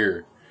my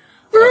ear.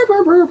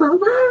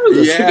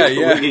 Yeah.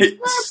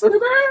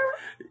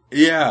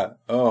 Yeah.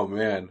 Oh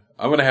man.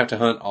 I'm going to have to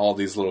hunt all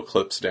these little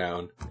clips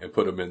down and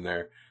put them in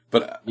there.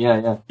 But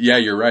yeah,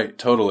 you're right.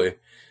 Totally.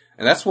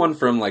 And that's one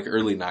from like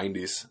early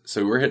 90s.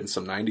 So we're hitting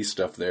some 90s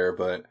stuff there,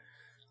 but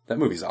that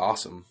movie's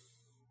awesome.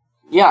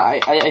 Yeah, I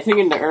think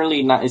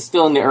it's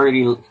still in the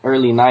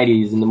early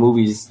 90s in the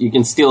movies, you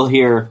can still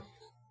hear,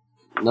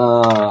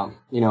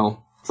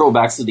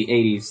 throwbacks to the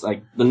 80s.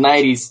 Like, the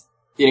 90s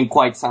didn't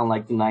quite sound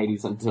like the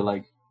 90s until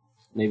like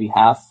maybe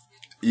half.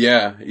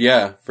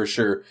 Yeah, for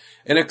sure.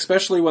 And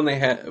especially when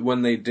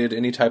they did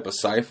any type of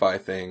sci-fi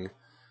thing,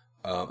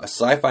 a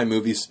sci-fi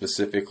movie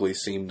specifically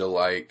seemed to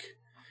like,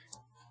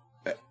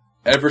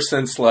 ever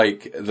since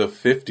like the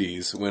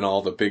 50s when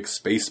all the big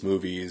space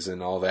movies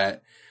and all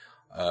that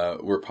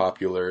were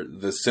popular,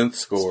 the synth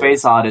score,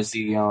 Space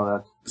Odyssey,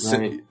 that.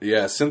 Right?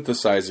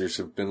 Synthesizers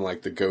have been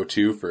like the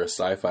go-to for a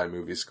sci-fi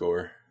movie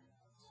score.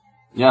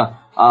 Yeah.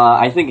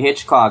 I think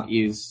Hitchcock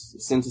used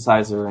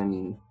synthesizer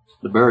in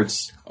The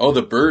Birds. Oh,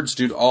 the birds,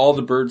 dude! All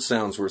the bird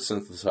sounds were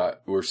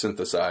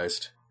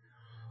synthesized.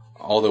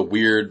 All the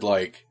weird,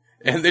 like,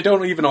 and they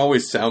don't even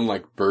always sound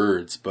like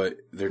birds, but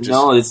they're just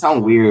No, they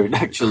sound weird,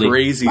 actually.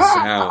 crazy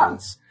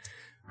sounds.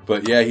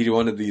 But yeah, he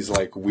wanted these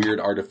like weird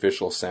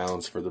artificial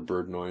sounds for the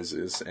bird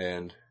noises,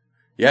 and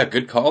yeah,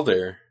 good call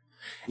there.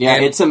 Yeah,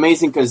 And- it's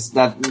amazing because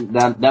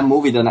that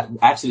movie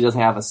actually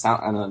doesn't have a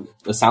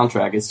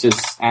soundtrack. It's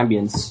just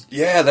ambience.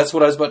 Yeah, that's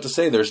what I was about to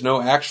say. There's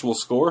no actual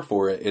score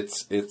for it.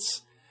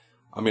 It's.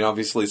 I mean,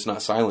 obviously it's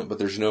not silent, but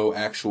there's no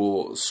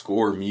actual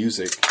score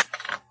music.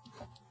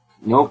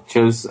 Nope,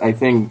 because I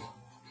think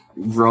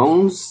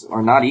drones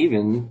or not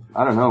even.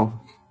 I don't know.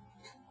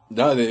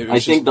 No, I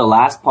think the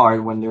last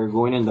part when they're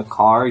going in the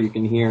car, you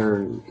can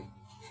hear,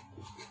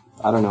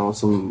 I don't know,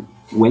 some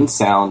wind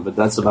sound, but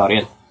that's about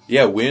it.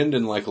 yeah, wind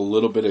and like a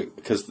little bit of,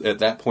 because at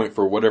that point,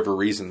 for whatever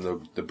reason,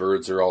 the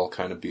birds are all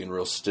kind of being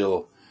real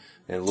still,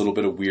 and a little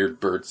bit of weird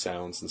bird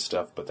sounds and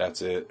stuff, but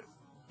that's it.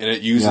 And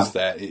it uses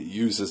that. It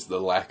uses the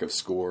lack of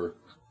score.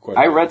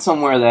 I read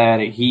somewhere that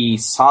he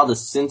saw the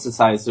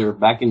synthesizer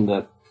back in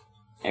the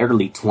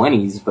early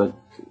 20s, but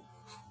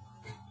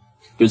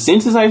do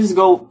synthesizers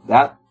go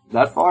that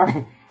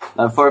far?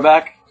 That far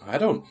back? I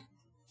don't.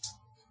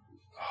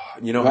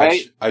 You know,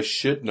 Right? I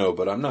should know,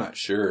 but I'm not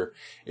sure.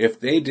 If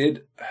they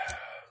did,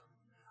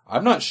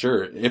 I'm not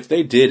sure. If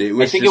they did, it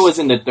was. I think it was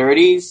in the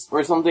 30s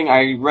or something.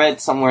 I read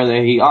somewhere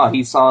that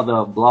he saw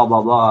the blah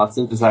blah blah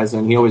synthesizer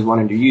and he always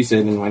wanted to use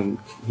it. And when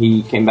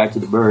he came back to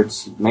the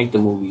Birds to make the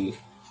movie,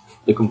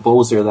 the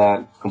composer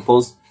that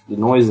composed the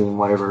noise and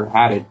whatever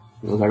had it.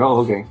 It was like, oh,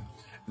 okay.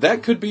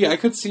 That could be. I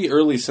could see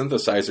early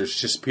synthesizers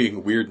just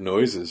being weird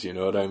noises. You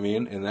know what I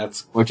mean? And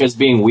that's Or just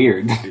being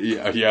weird.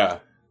 yeah.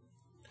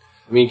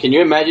 I mean, can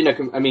you imagine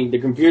the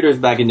computers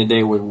back in the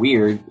day were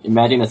weird.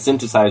 Imagine a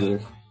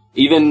synthesizer.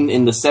 Even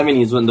in the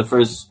 70s when the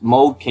first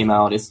Moog came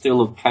out, it still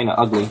looked kind of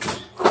ugly.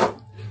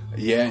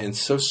 Yeah, and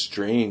so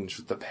strange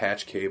with the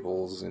patch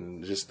cables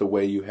and just the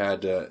way you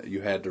had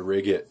to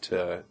rig it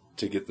to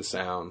get the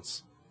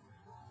sounds.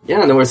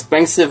 Yeah, and they were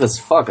expensive as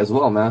fuck as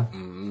well, man.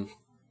 Mm-hmm.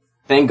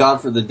 Thank God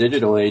for the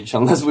digital age,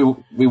 unless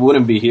we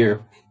wouldn't be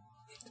here.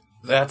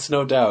 That's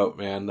no doubt,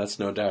 man. That's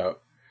no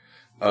doubt.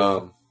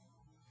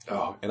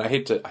 And I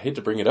hate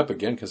to bring it up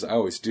again because I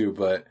always do,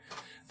 but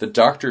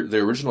the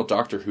original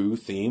Doctor Who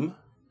theme,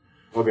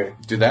 Okay.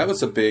 dude, that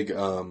was a big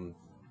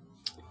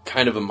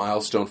kind of a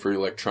milestone for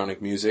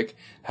electronic music.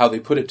 How they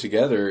put it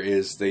together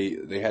is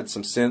they had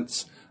some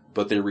synths,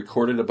 but they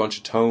recorded a bunch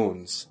of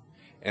tones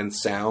and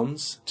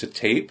sounds to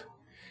tape.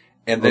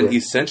 And then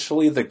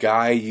essentially the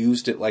guy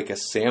used it like a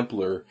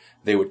sampler.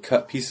 They would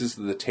cut pieces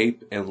of the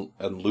tape and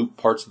loop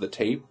parts of the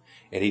tape,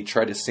 and he'd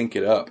try to sync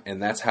it up.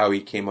 And that's how he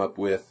came up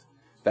with,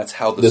 that's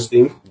how The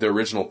theme? the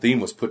original theme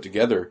was put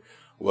together,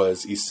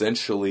 was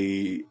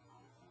essentially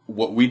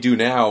what we do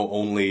now,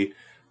 only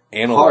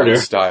analog Harder.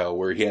 style,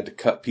 where he had to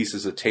cut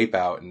pieces of tape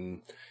out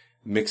and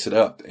mix it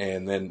up,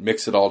 and then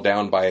mix it all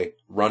down by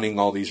running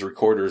all these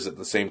recorders at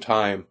the same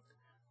time.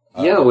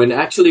 Yeah, when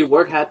actually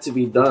work had to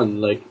be done,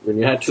 like when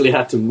you actually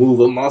had to move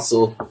a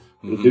muscle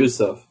and do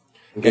stuff.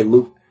 Okay,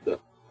 loop.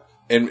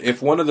 And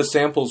if one of the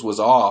samples was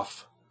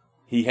off,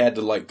 he had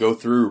to like go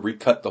through,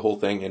 recut the whole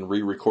thing, and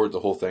re-record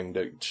the whole thing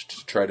to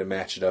try to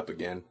match it up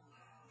again.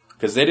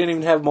 Because they didn't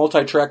even have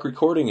multi-track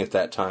recording at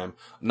that time.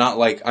 Not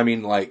like, I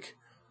mean, like,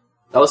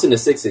 That was in the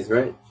 60s,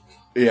 right?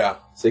 yeah.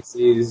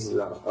 60s,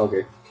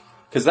 okay.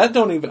 Because that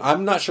don't even,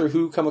 I'm not sure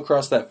who come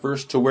across that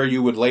first, to where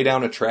you would lay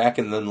down a track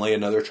and then lay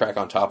another track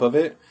on top of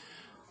it.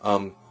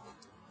 And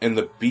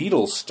the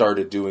Beatles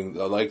started doing,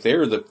 like, they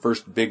were the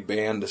first big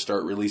band to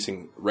start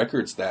releasing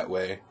records that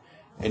way.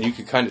 And you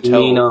could kind of You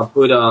tell.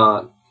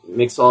 mean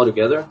mix all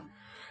together?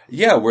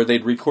 Yeah, where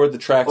they'd record the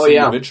tracks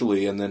yeah.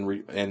 individually and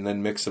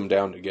then mix them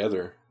down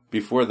together.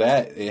 Before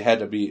that, it had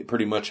to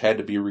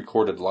be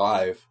recorded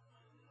live.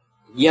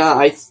 Yeah,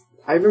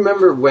 I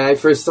remember when I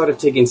first started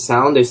taking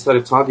sound, they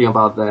started talking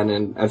about that,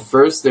 and at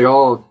first they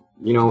all,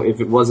 if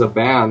it was a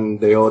band,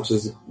 they all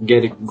just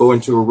go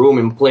into a room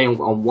and play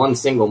on one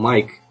single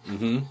mic.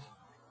 Mm-hmm.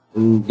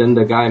 And then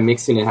the guy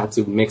mixing it had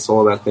to mix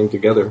all that thing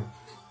together.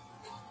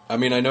 I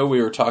mean, I know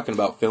we were talking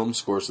about film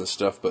scores and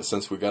stuff, but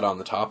since we got on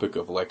the topic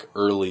of like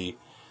early,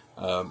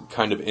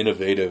 kind of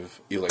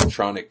innovative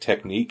electronic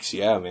techniques,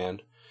 yeah,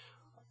 man,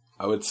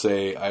 I would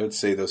say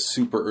those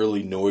super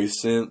early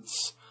noise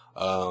synths,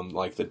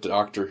 like the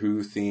Doctor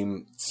Who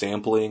theme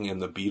sampling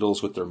and the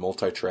Beatles with their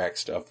multi-track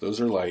stuff. Those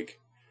are like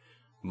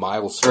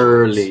milestones.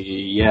 Early,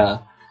 yeah.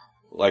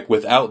 Like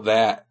without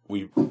that,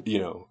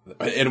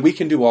 and we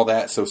can do all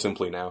that so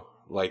simply now.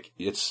 Like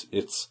it's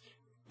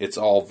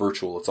all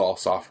virtual. It's all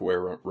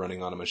software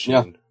running on a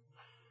machine.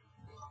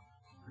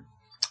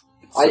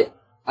 Yeah.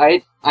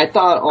 I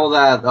thought all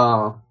that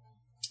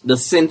the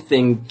synth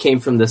thing came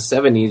from the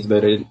 70s,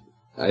 but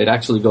it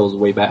actually goes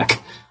way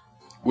back.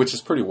 Which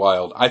is pretty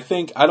wild. I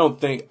don't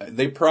think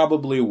they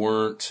probably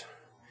weren't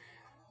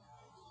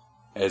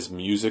as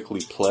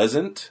musically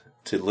pleasant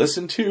to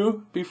listen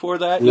to before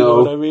that. You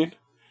know what I mean?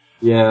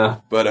 Yeah.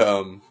 But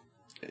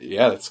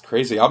yeah, that's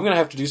crazy. I'm gonna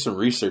have to do some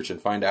research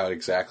and find out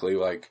exactly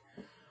like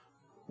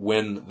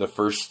when the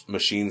first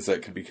machines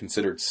that could be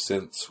considered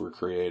synths were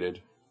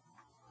created.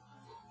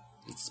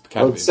 It's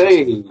kind of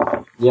say,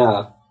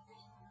 yeah,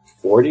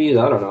 40s.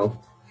 I don't know.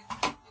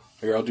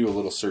 Here, I'll do a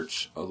little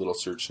search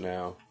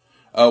now.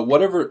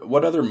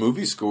 What other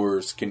movie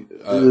scores can?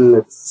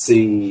 Let's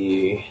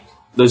see.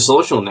 The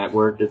Social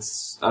Network.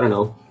 It's, I don't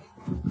know,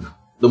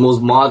 the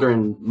most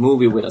modern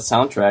movie with a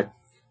soundtrack,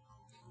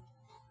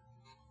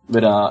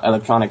 with a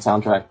electronic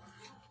soundtrack.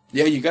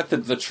 Yeah, you got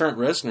the Trent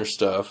Reznor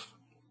stuff.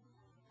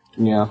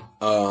 Yeah.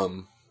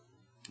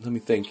 Let me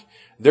think.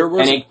 There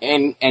was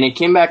and it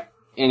came back,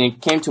 and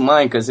it came to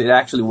mind because it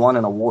actually won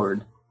an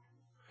award,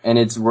 and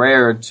it's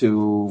rare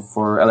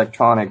for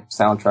electronic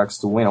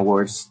soundtracks to win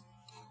awards.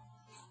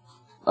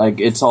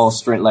 Like, it's all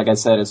string, like I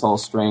said, it's all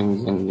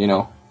strings and, you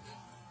know,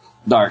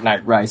 Dark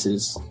Knight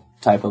Rises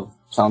type of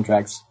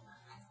soundtracks.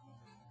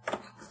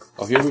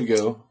 Oh, here we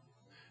go.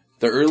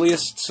 The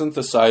earliest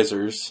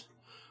synthesizers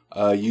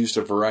used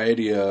a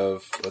variety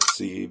of,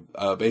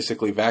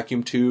 basically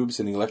vacuum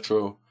tubes and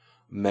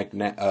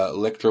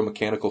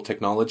electromechanical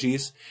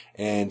technologies.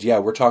 And yeah,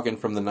 we're talking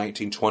from the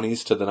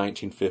 1920s to the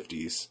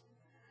 1950s.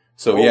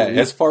 So yeah,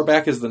 as far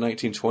back as the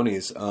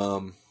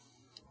 1920s.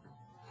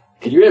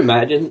 Could you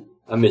imagine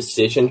a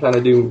musician trying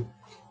to do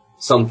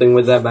something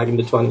with that back in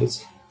the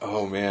 20s?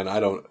 Oh man,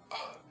 I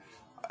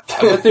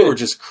bet they were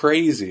just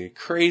crazy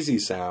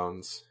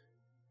sounds.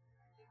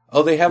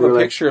 Oh, they have a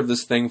picture of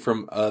this thing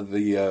from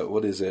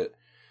what is it?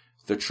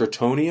 The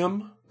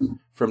Tritonium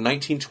from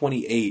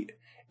 1928,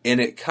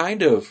 and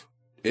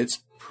it's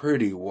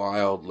pretty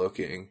wild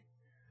looking.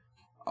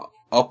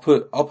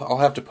 I'll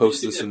have to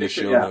post this in the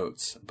show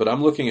notes, but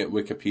I'm looking at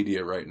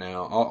Wikipedia right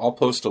now. I'll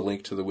post a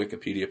link to the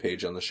Wikipedia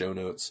page on the show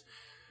notes.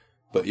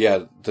 But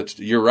yeah,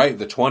 you're right.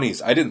 The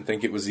 20s. I didn't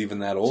think it was even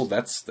that old.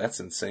 That's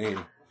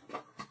insane.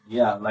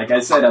 Yeah, like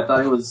I said, I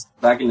thought it was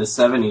back in the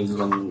 70s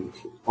when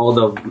all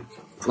the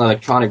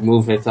electronic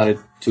movement started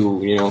to,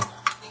 you know,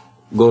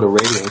 go to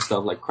radio and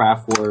stuff, like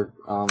Kraftwerk,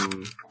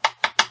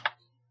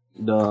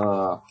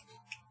 the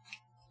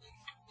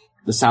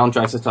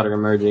soundtracks that started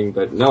emerging.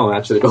 But no,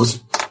 actually, it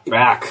goes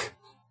back.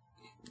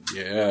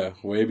 Yeah,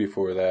 way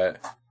before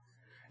that.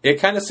 It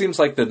kind of seems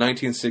like the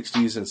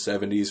 1960s and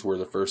 70s were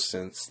the first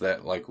synths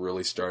that like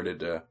really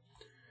started to,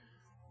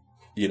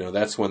 you know,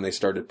 that's when they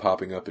started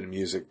popping up in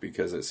music,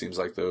 because it seems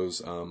like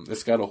those,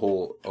 it's got a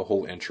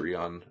whole entry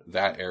on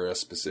that era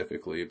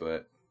specifically,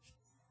 but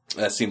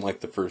that seemed like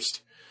the first,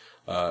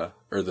 or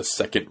the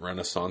second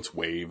Renaissance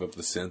wave of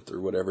the synth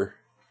or whatever.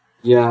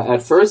 Yeah,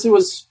 at first it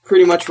was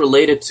pretty much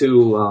related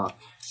to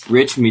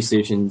rich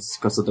musicians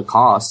because of the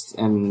cost,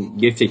 and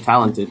gifted,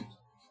 talented.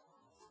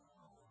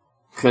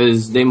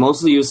 Because they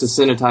mostly used the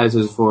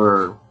synthesizers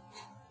for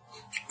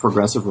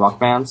progressive rock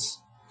bands.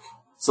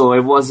 So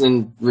it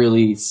wasn't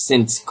really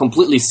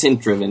completely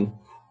synth-driven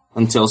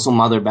until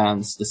some other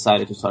bands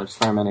decided to start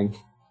experimenting.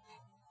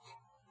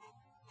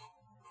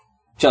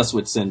 Just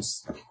with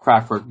synths.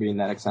 Kraftwerk being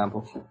that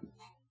example.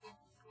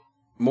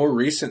 More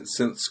recent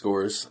synth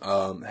scores.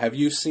 Have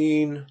you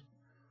seen...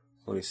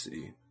 Let me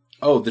see.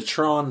 Oh, the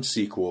Tron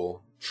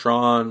sequel.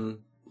 Tron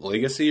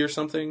Legacy or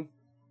something?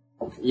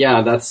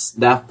 Yeah, that's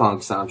Daft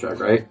Punk soundtrack,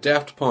 right?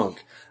 Daft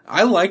Punk.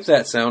 I like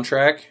that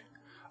soundtrack.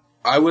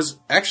 I was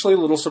actually a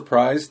little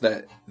surprised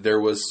that there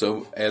was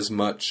as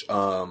much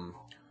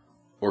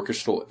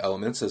orchestral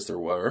elements as there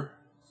were.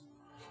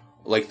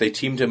 Like, they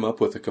teamed him up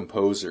with a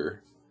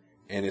composer,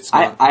 and it's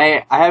not...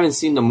 I haven't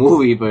seen the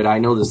movie, but I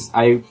know this.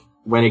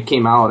 When it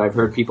came out, I've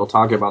heard people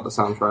talking about the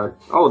soundtrack.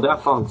 Oh,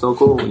 Daft Punk, so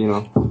cool, you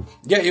know.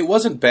 Yeah, it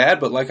wasn't bad,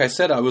 but like I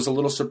said, I was a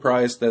little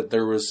surprised that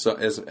there was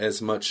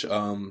as much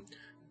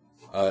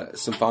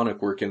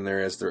symphonic work in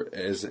there as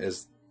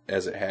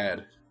it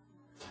had.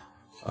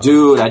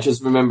 Dude, I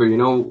just remember, you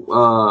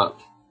know,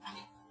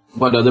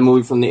 what other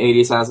movie from the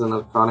 80s has an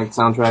electronic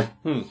soundtrack?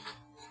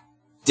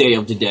 Day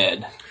of the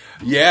Dead.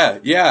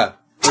 Yeah,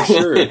 for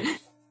sure.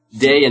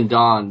 Day and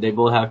Dawn, they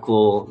both have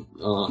cool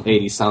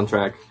 80s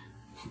soundtrack.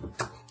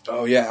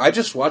 Oh yeah, I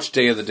just watched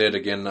Day of the Dead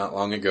again not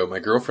long ago. My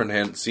girlfriend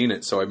hadn't seen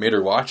it, so I made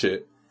her watch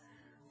it,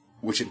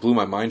 which it blew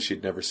my mind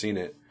she'd never seen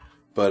it.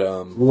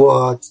 But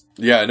What?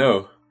 Yeah, I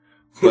know.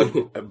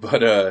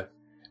 But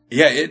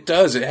yeah, it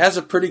does. It has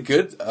a pretty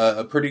good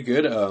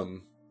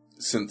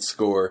synth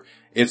score.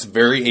 It's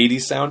very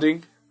 80s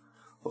sounding.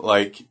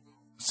 Like,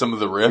 some of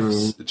the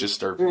riffs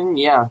just are...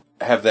 Yeah.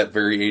 Have that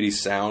very 80s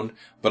sound,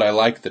 but I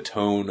like the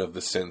tone of the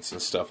synths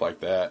and stuff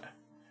like that.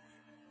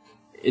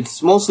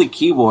 It's mostly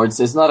keyboards.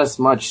 It's not as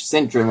much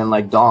synth-driven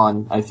like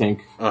Dawn, I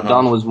think.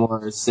 Dawn was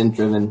more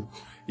synth-driven.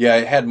 Yeah,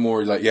 it had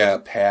more, like,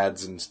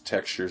 pads and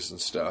textures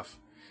and stuff.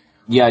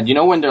 Yeah, do you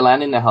know when they're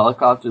landing the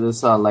helicopter,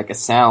 there's like a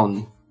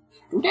sound.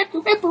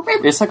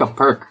 It's like a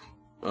perk.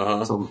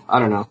 So, I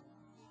don't know.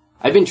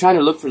 I've been trying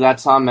to look for that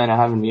song, man. I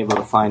haven't been able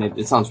to find it.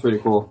 It sounds pretty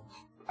cool.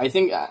 I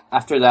think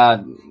after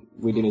that,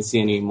 we didn't see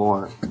any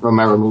more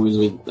Romero movies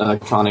with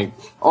electronic.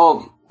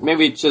 Oh,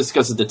 maybe it's just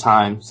because of the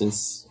time,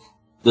 since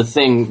the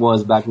thing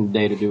was back in the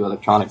day to do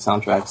electronic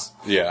soundtracks.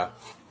 Yeah,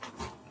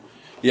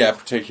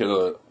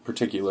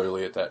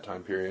 particularly at that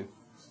time period.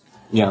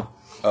 Yeah.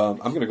 I'm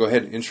going to go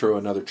ahead and intro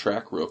another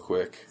track real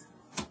quick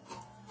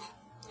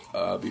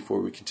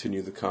before we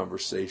continue the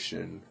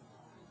conversation.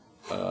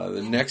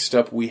 The next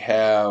up we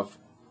have...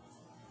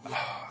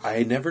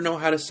 I never know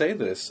how to say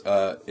this.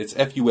 It's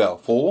F-U-L.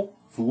 Full?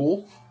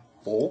 Full.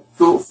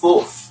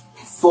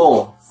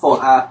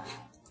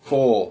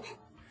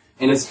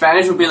 And in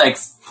Spanish would be like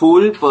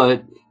full,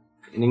 but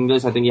in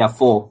English I think, yeah,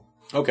 full.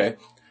 Okay.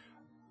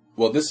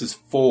 Well, this is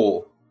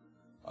Full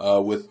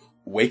with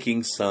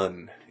Waking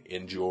Sun.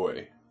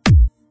 Enjoy.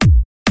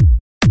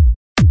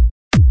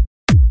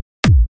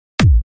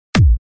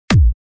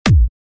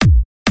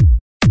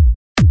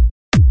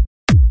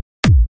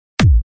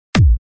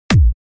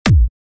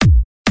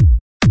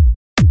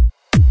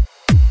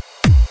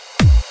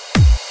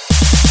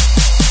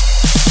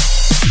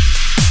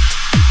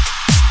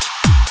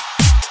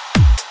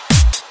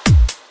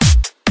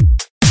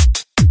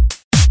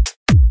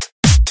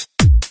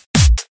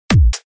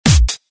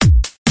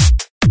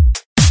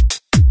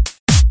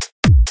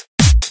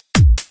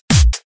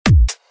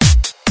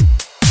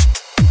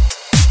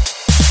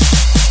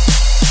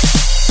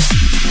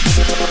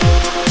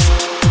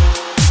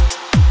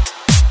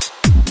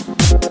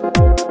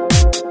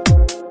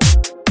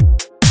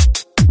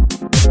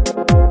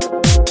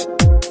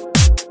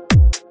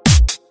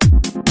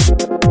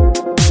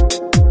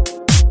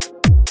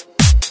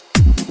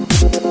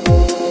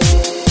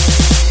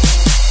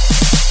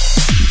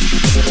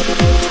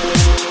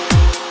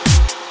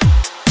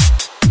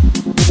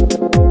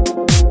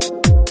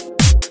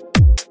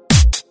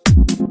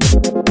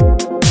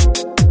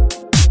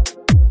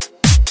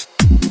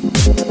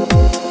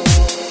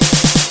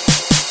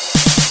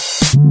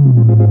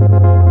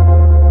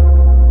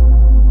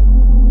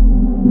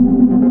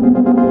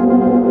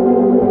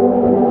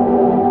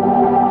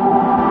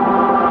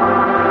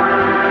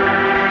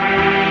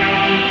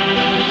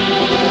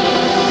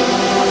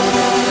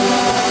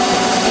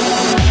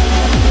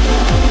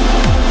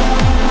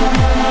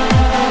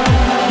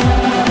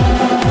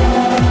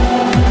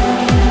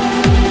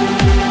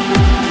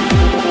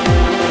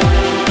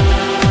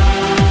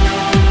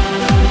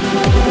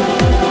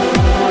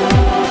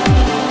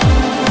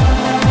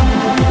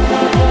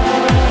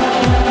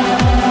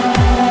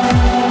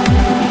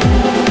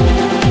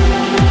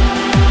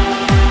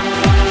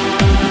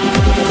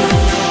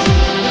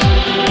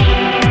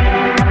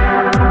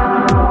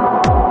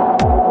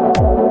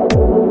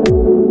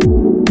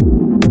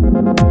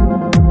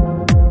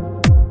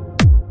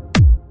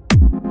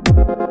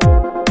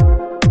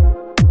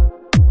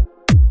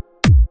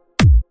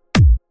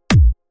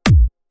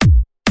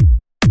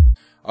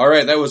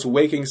 Alright, that was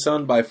Waking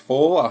Sun by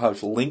Full. I'll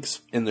have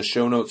links in the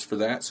show notes for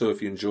that, so if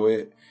you enjoy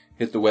it,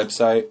 hit the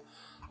website,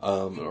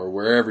 or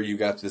wherever you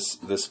got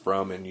this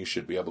from, and you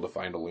should be able to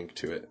find a link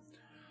to it.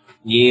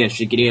 Yeah,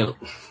 check it out.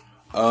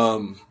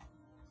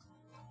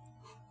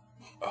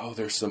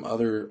 There's some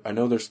other...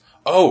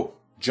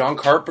 John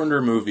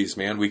Carpenter movies,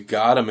 man. We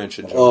gotta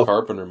mention John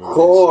Carpenter movies. Of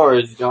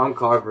course, John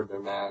Carpenter,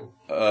 man.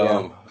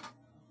 Yeah.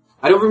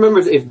 I don't remember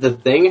if The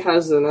Thing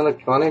has an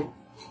electronic...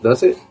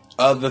 Does it?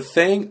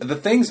 The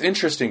Thing's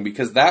interesting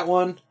because that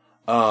one,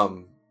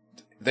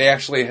 they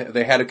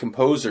had a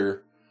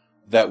composer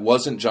that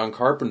wasn't John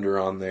Carpenter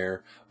on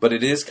there, but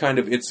it is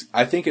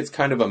I think it's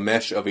kind of a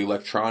mesh of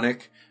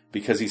electronic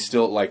because he's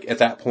still, like, at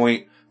that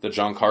point, the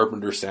John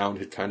Carpenter sound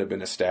had kind of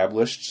been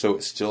established, so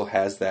it still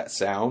has that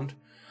sound.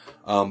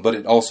 But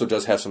it also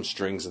does have some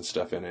strings and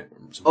stuff in it.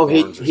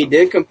 He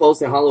did compose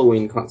the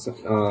Halloween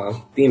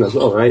theme as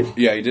well, right?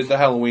 Yeah, he did the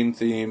Halloween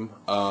theme.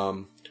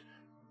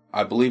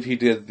 I believe he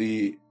did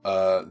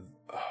I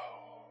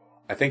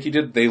think he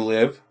did They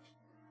Live.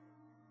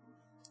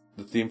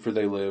 The theme for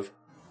They Live.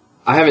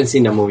 I haven't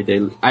seen that movie.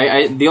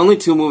 The only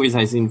two movies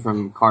I've seen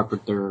from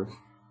Carpenter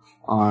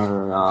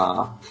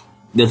are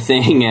The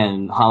Thing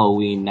and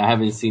Halloween. I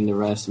haven't seen the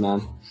rest,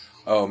 man.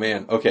 Oh,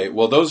 man. Okay,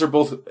 well, those are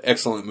both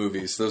excellent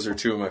movies. Those are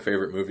two of my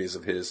favorite movies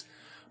of his.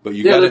 But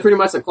they're pretty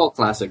much the cult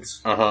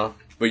classics. Uh-huh.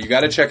 But you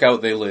gotta check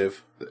out They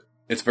Live.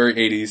 It's very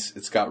 80s.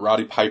 It's got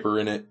Roddy Piper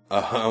in it.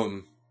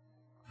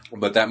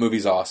 But that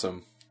movie's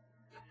awesome.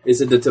 Is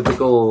it the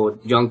typical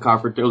John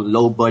Carpenter,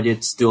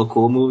 low-budget, still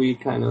cool movie,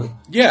 kind of?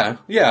 Yeah.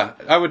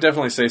 I would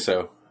definitely say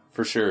so,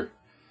 for sure.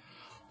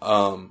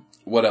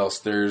 What else?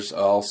 There's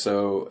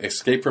also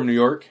Escape from New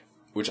York,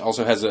 which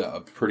also has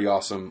a pretty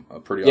awesome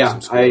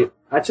score.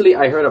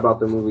 I heard about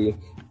the movie.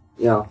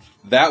 Yeah.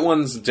 That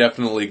one's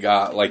definitely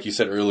got, like you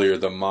said earlier,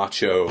 the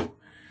macho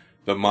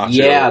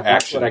yeah, that's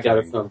action what I got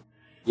it from.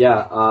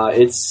 Yeah,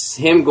 it's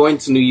him going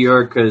to New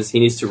York because he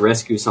needs to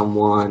rescue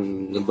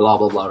someone, blah,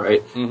 blah, blah,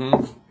 right?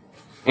 Mm-hmm.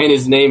 And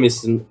his name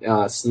is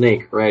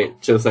Snake,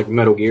 right? Just like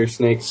Metal Gear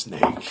Snake.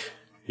 Snake.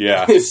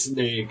 Yeah.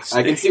 Snake.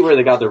 I can see where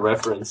they got the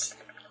reference.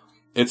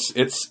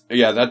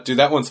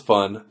 That one's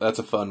fun. That's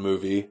a fun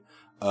movie.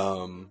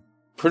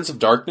 Prince of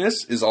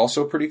Darkness is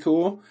also pretty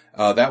cool.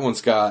 That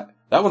one's got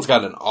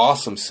an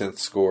awesome synth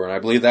score, and I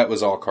believe that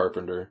was all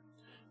Carpenter.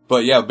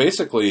 But yeah,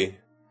 basically,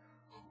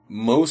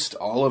 most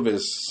all of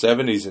his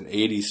 70s and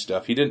 80s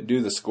stuff. He didn't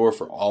do the score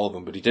for all of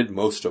them, but he did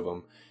most of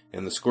them.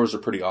 And the scores are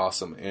pretty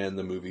awesome, and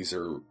the movies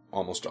are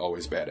almost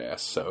always badass.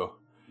 So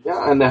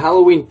Yeah, and the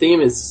Halloween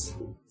theme it's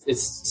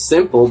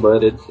simple,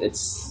 but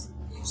it's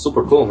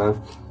super cool,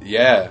 man.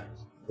 yeah,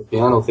 The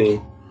piano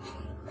theme.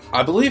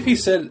 I believe he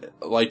said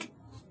like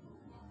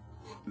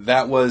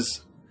that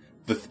was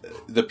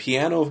the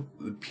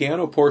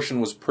piano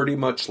portion was pretty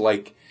much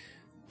like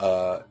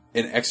an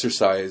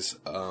exercise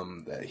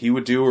that he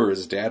would do, or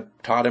his dad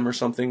taught him or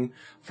something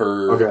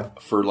for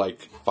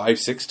like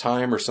 5-6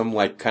 time or some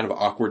like kind of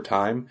awkward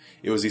time.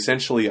 It was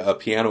essentially a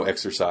piano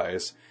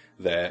exercise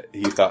that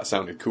he thought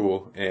sounded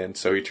cool, and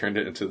so he turned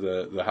it into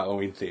the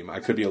Halloween theme. I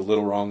could be a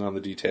little wrong on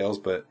the details,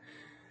 but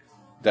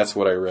that's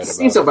what I read about.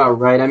 Seems about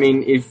right. I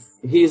mean, if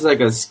he's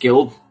like a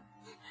skilled,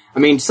 I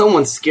mean,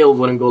 someone skilled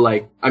wouldn't go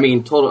like, I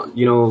mean, total,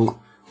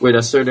 with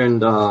a certain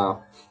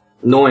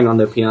knowing on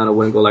the piano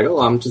wouldn't go like,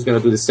 oh, I'm just gonna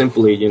do this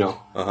simply,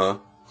 Uh-huh.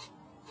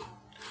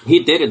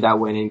 He did it that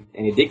way,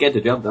 and he did get the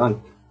job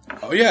done.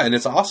 Oh yeah, and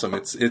it's awesome.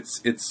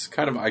 It's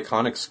kind of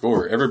iconic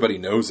score. Everybody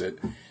knows it,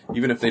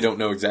 even if they don't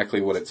know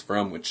exactly what it's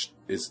from, which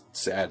is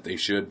sad. They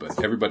should,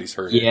 but everybody's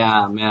heard it.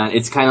 Yeah, man,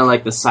 it's kind of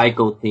like the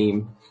Psycho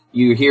theme.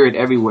 You hear it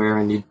everywhere,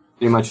 and you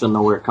pretty much don't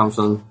know where it comes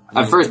from.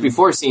 At first,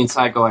 before seeing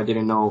Psycho, I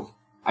didn't know.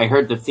 I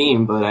heard the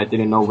theme, but I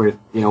didn't know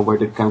where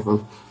did it come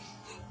from.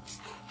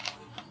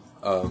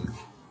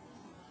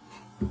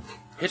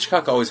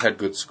 Hitchcock always had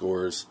good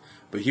scores,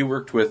 but he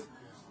worked with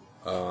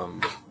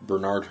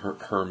Bernard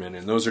Herrmann,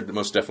 and those are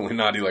most definitely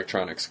not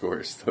electronic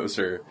scores. Those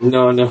are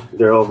No,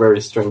 they're all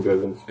very string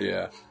driven.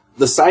 yeah.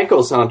 The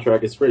Psycho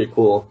soundtrack is pretty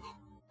cool.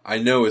 I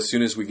know as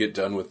soon as we get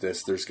done with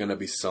this, there's going to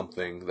be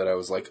something that I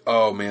was like,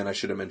 oh man, I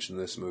should have mentioned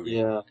this movie.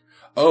 Yeah.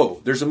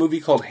 Oh, there's a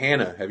movie called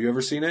Hannah. Have you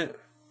ever seen it?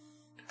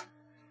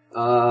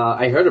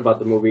 I heard about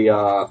the movie.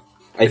 I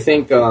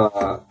think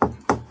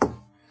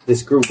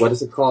this group, what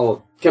is it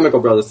called? Chemical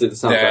Brothers did the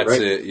soundtrack, That's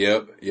right? it.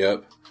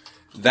 Yep.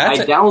 I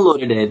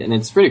downloaded it, and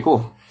it's pretty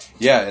cool.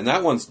 Yeah, and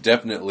that one's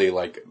definitely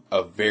like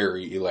a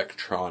very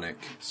electronic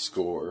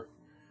score.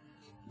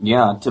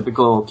 Yeah,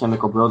 typical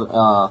Chemical Brothers.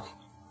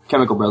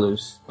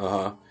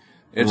 Uh-huh.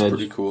 It's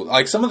pretty cool.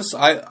 Like some of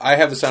the I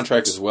have the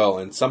soundtrack as well,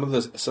 and some of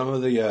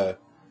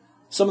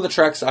the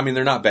tracks, I mean,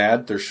 they're not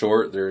bad. They're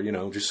short. They're,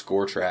 just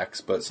score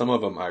tracks, but some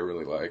of them I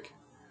really like.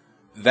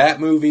 That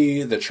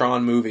movie, the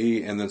Tron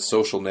movie, and then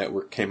Social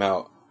Network came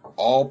out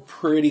all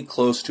pretty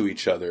close to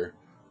each other.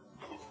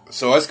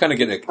 So I was kind of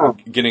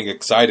getting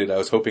excited. I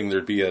was hoping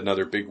there'd be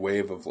another big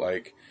wave of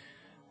like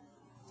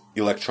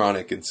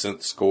electronic and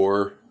synth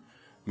score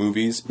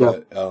movies,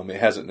 but it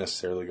hasn't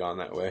necessarily gone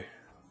that way.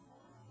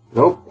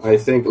 Nope. I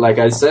think, like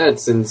I said,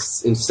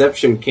 since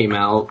Inception came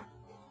out,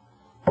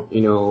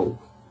 a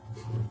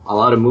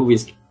lot of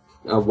movies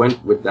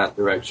went with that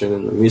direction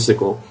in the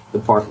musical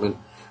department.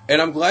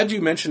 And I'm glad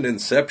you mentioned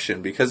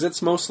Inception, because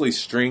it's mostly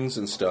strings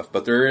and stuff,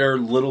 but there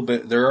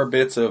are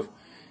bits of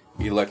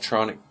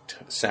electronic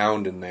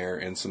sound in there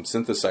and some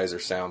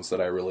synthesizer sounds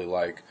that I really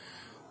like.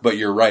 But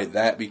you're right,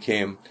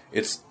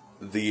 it's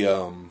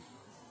the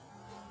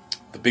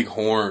big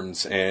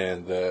horns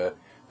and the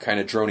kind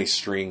of drony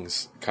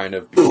strings kind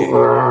of became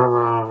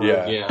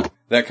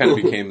that kind of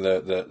became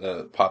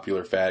the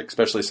popular fad,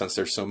 especially since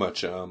there's so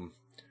much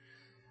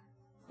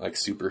like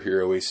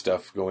superhero-y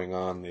stuff going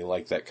on. They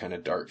like that kind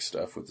of dark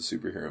stuff with the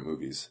superhero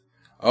movies.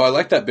 Oh, I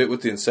like that bit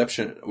with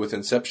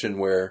Inception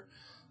where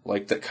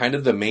like the kind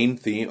of the main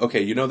theme.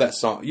 Okay, you know that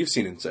song, you've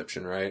seen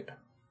Inception, right?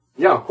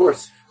 Yeah, of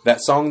course.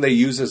 That song they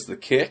use as the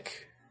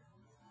kick.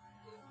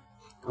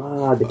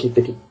 The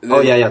kick. Oh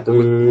yeah.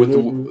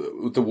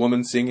 With the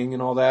woman singing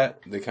and all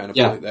that, they kind of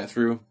play that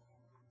through.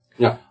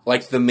 Yeah.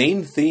 Like the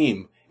main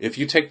theme, if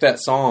you take that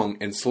song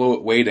and slow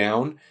it way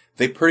down,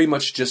 they pretty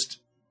much just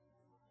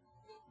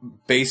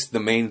based the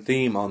main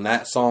theme on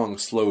that song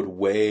slowed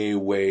way,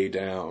 way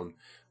down.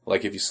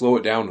 Like if you slow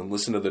it down and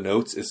listen to the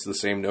notes, it's the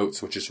same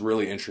notes, which is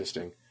really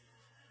interesting.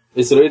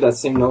 Is it really that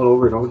same note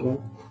over and over again?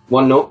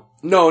 One note?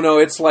 No,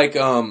 it's like,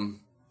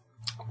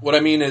 what I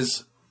mean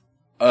is,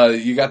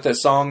 you got that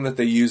song that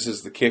they use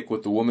as the kick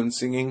with the woman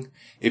singing.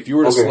 If you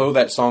were to slow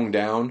that song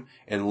down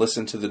and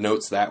listen to the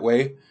notes that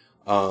way,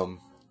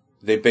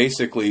 they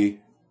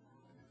basically,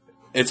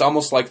 it's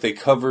almost like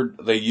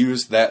they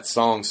used that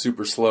song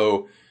super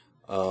slow,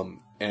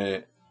 and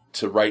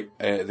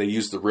they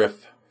used the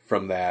riff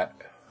from that.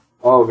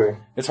 Oh, okay.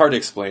 It's hard to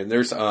explain.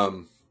 There's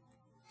some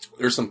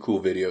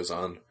cool videos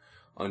on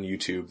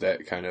YouTube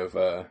that kind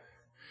of,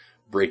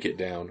 break it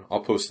down. I'll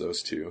post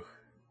those too.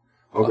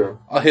 Okay.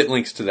 I'll hit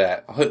links to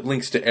that. I'll hit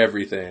links to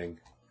everything.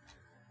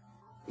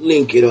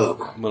 Link it up.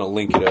 I'm going to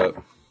link it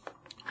up.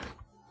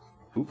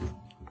 Oop,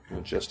 I'm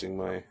adjusting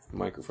my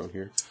microphone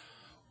here.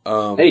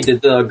 Hey,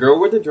 did the girl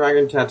with the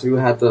dragon tattoo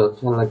have the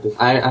kind of like this?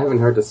 I haven't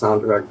heard the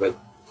soundtrack, but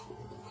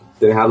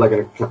did it have like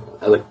an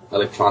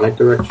electronic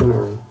direction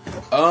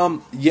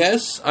or?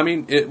 Yes. I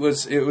mean, it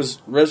was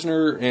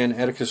Reznor and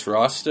Atticus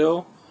Ross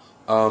still.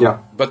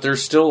 But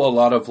there's still a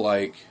lot of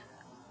like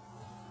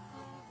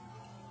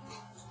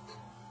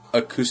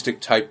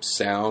acoustic type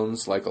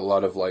sounds, like a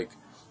lot of like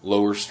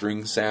lower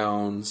string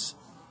sounds,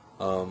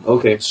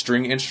 Okay.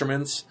 string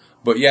instruments.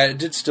 But yeah,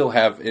 it still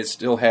had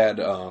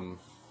A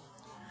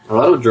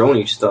lot of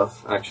drone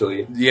stuff,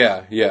 actually.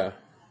 yeah.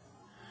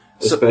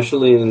 So,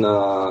 Especially in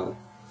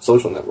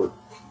Social Network.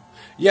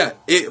 yeah,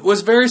 it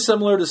was very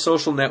similar to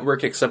Social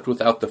Network, except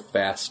without the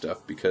fast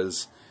stuff,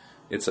 because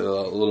it's a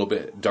little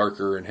bit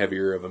darker and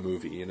heavier of a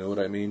movie, you know what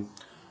I mean?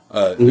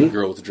 The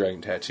Girl with the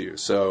Dragon Tattoo.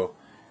 So,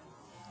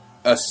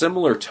 a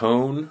similar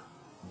tone,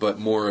 but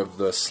more of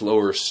the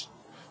slower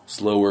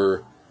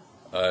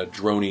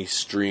droney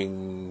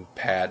string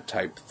pad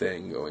type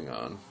thing going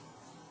on.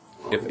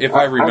 If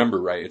I remember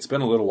right. It's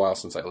been a little while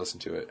since I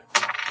listened to it.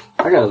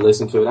 I gotta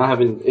listen to it. I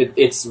haven't.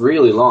 It's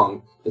really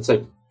long. It's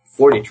like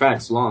 40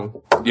 tracks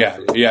long. Yeah,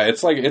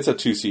 it's a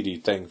 2 CD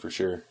thing for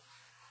sure.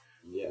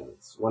 Yeah,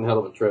 it's one hell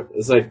of a trip.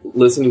 It's like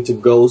listening to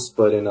Ghost,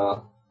 but in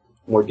a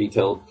more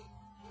detailed.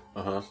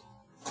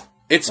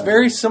 It's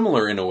very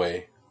similar in a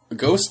way.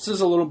 Ghosts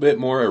is a little bit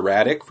more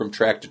erratic from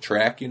track to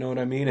track, you know what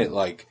I mean?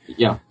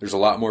 There's a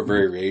lot more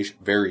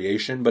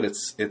variation, but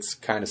it's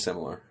kind of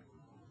similar.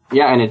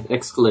 Yeah, and it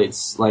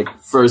escalates.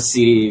 Like, first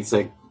CD, it's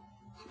like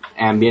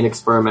ambient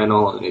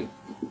experimental,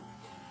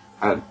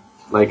 and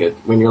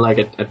when you're like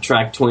at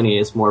track 20,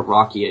 it's more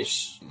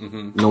rocky-ish,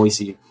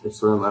 noisy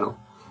experimental.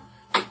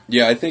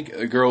 Yeah, I think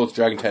A Girl with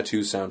Dragon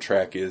Tattoo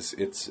soundtrack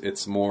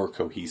it's more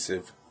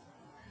cohesive.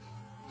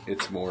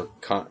 It's more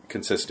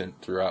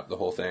consistent throughout the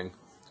whole thing.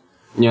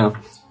 Yeah.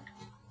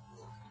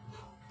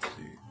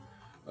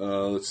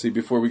 Let's see.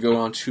 Before we go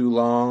on too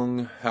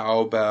long,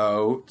 how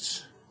about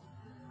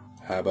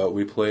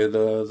we play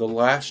the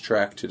last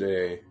track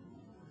today?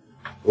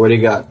 What do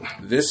you got?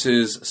 This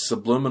is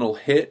Subliminal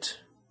Hit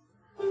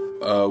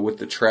with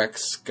the track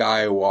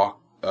Skywatchers.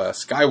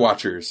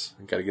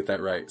 I gotta get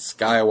that right.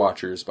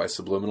 Skywatchers by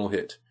Subliminal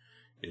Hit.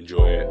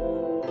 Enjoy it.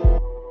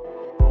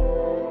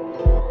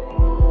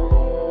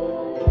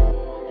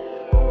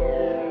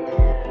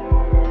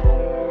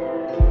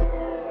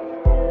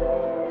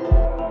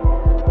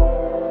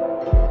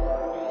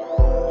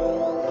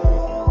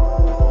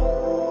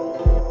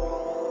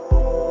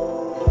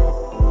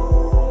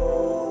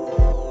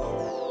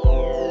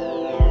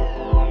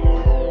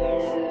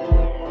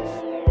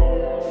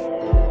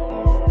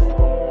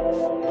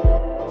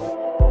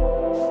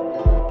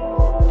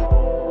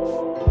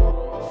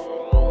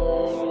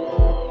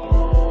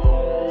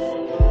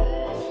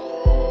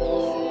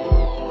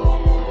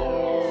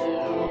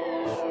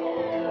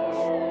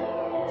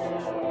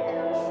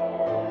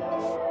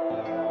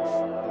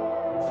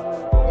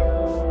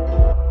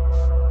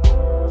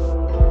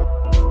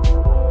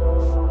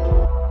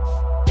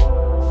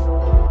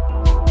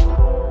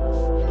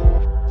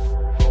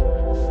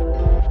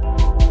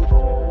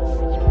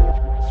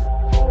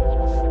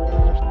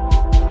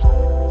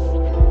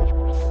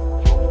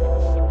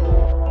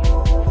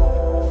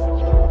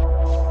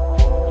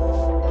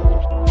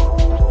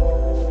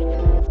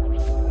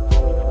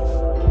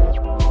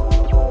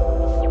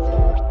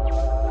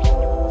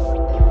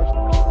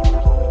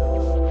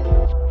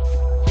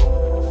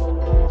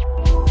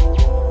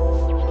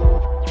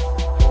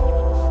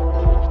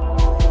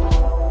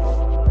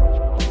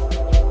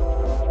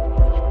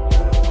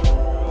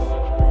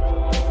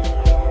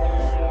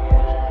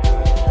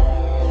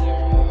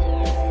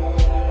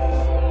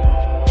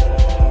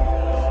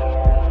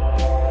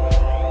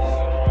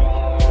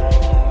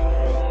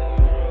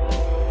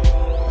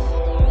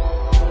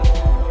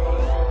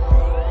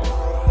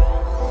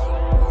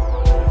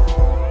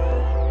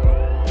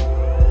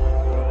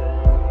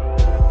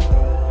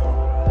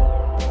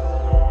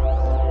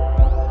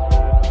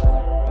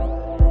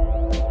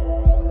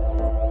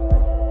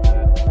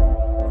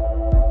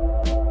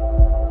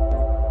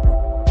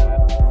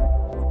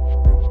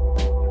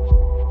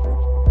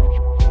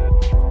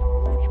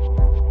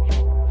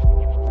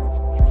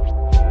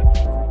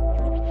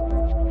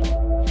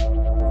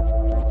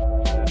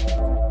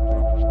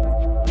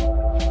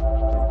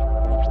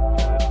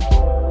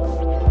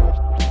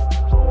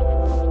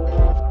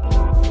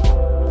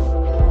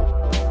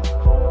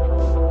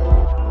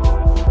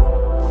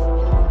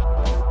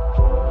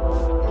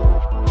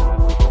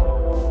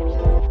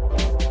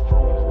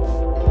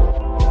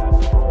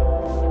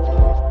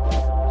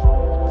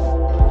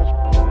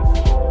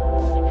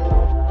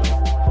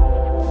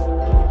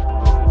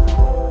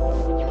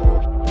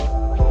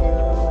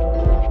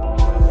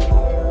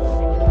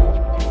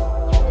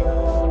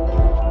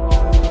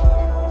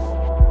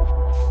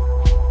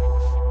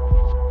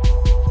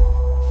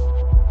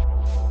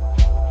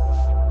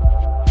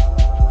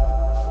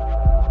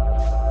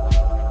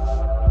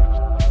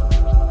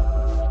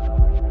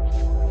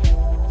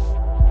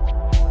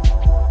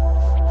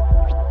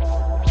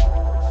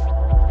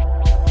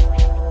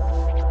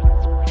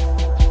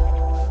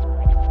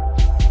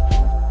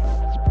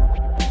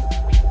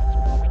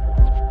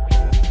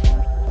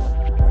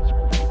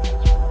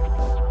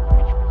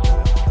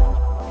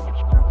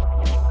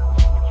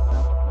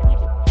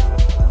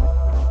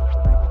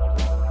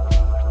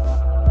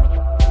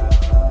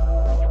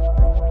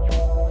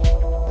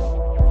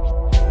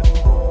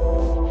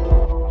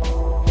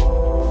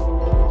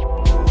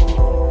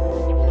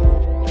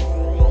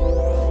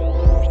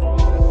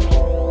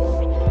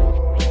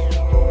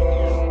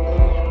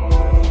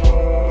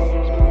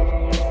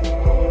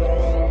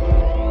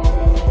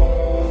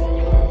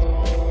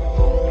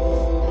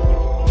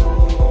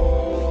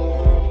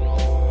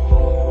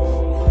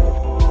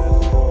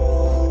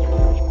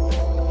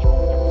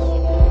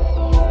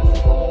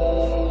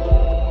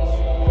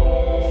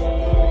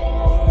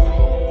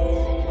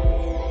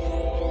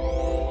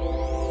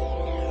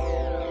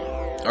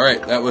 All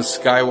right, that was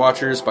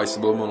Skywatchers by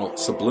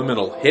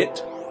Subliminal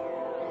Hit.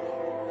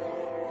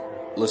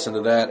 Listen to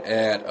that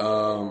at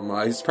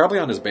he's probably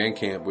on his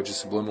Bandcamp, which is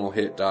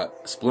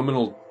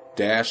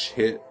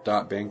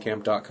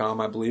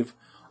subliminal-hit.bandcamp.com, I believe.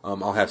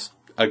 I'll have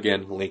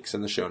again links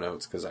in the show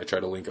notes because I try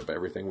to link up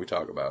everything we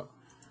talk about.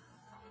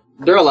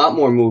 There are a lot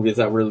more movies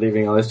that we're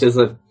leaving out. It's just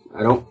that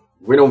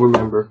we don't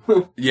remember.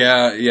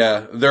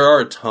 Yeah, there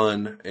are a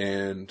ton,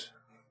 and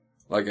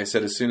like I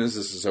said, as soon as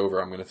this is over,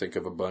 I'm going to think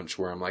of a bunch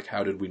where I'm like,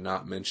 how did we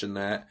not mention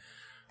that?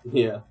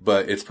 Yeah.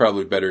 But it's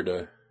probably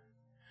better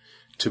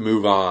to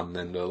move on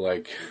than to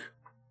like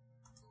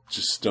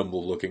just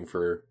stumble looking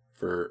for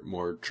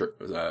more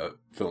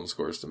film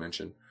scores to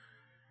mention.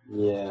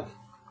 Yeah.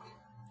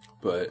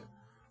 But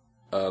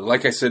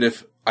like I said,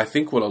 if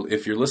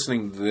you're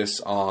listening to this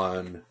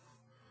on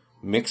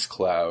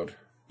Mixcloud,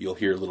 you'll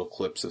hear little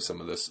clips of some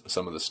of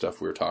the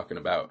stuff we were talking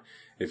about.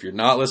 If you're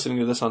not listening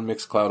to this on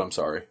Mixcloud, I'm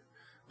sorry,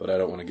 but I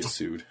don't want to get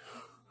sued.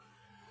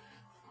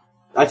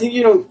 I think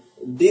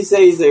these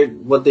days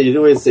what they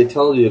do is they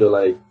tell you to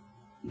like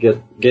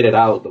get it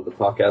out of the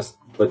podcast,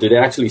 but do they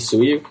actually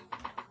sue you?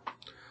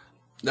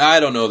 I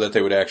don't know that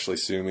they would actually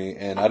sue me,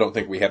 and I don't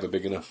think we have a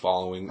big enough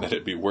following that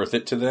it'd be worth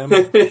it to them.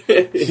 Can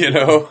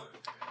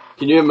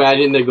you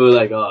imagine they go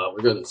like, "Oh,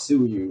 we're gonna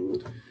sue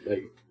you,"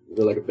 like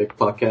we're like a big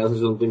podcast or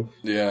something?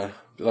 Yeah,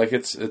 like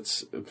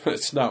it's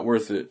not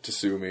worth it to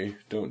sue me.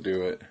 Don't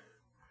do it.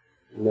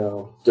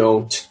 No,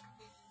 don't.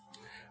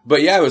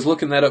 But yeah, I was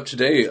looking that up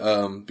today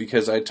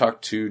because I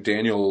talked to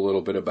Daniel a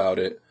little bit about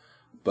it.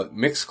 But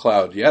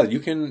Mixcloud, yeah, you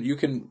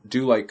can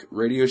do like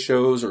radio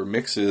shows or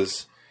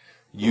mixes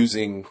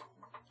using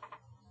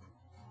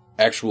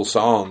actual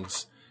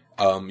songs.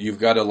 You've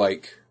got to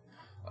like,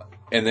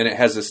 and then it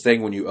has this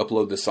thing when you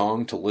upload the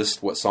song to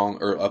list what song,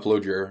 or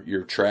upload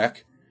your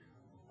track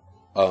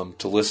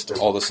to list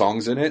all the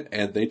songs in it,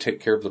 and they take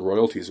care of the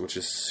royalties, which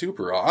is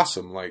super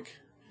awesome. Like,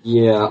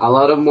 yeah, a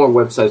lot of more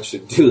websites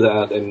should do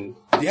that, and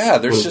yeah,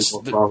 there's just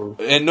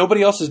and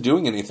nobody else is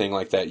doing anything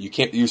like that.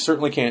 You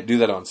certainly can't do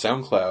that on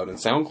SoundCloud, and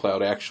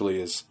SoundCloud actually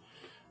has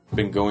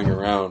been going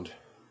around.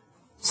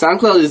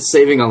 SoundCloud is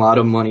saving a lot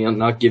of money on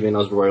not giving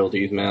us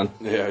royalties, man.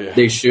 Yeah.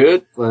 They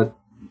should, but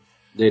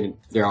they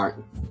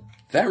aren't.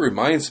 That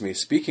reminds me,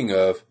 speaking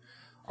of,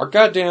 our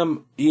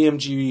goddamn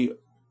EMG,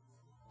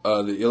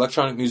 the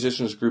Electronic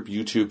Musicians Group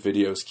YouTube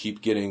videos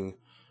keep getting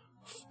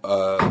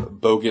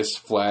bogus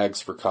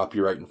flags for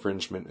copyright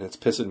infringement, and it's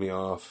pissing me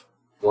off.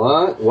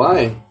 What?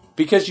 Why?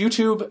 Because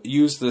YouTube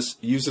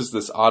uses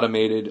this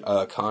automated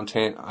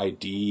content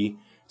ID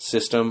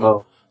system.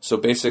 Oh, so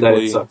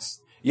basically, that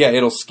sucks. Yeah,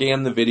 it'll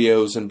scan the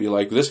videos and be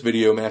like, this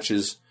video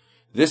matches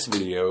this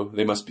video.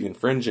 They must be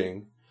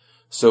infringing.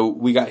 So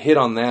we got hit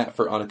on that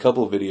on a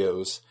couple of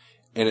videos,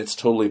 and it's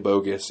totally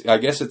bogus. I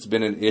guess it's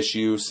been an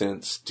issue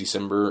since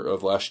December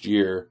of last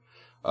year.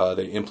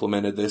 They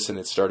implemented this, and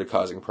it started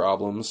causing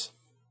problems.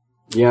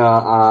 Yeah,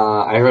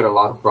 I heard a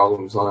lot of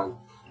problems on it.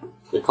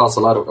 It caused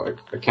a lot of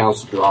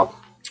accounts to drop.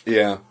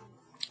 Yeah.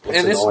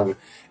 And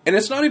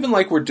it's not even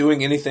like we're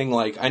doing anything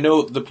like... I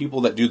know the people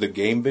that do the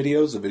game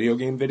videos, the video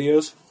game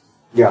videos.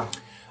 Yeah.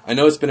 I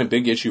know it's been a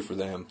big issue for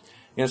them.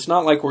 And it's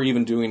not like we're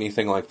even doing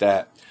anything like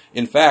that.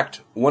 In fact,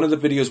 one of the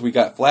videos we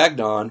got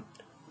flagged on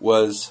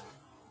was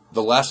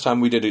the last time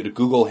we did a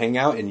Google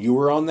Hangout and you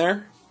were on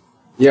there.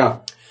 Yeah.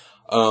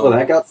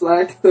 That got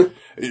flagged?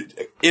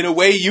 In a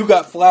way, you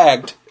got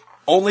flagged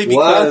only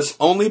because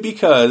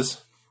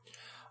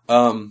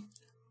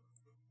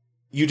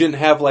you didn't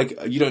have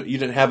you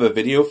didn't have a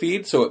video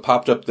feed, so it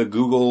popped up the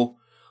Google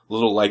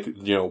little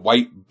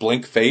white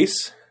blank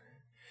face.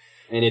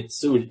 And it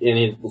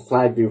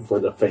flagged you for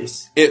the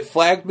face. It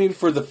flagged me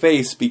for the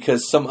face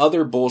because some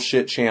other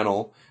bullshit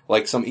channel,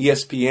 like some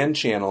ESPN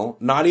channel,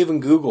 not even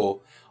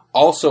Google,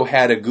 also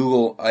had a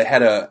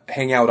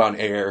Hangout on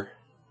Air.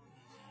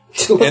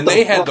 And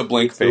they had the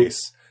blank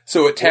face.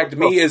 So it tagged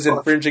me as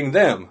infringing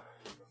them.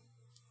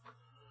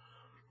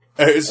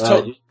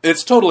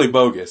 It's totally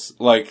bogus.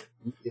 Like,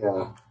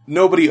 yeah.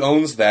 Nobody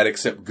owns that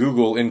except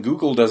Google, and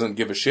Google doesn't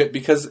give a shit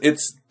because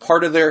it's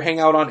part of their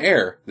Hangout on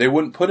Air. They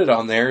wouldn't put it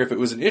on there if it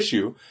was an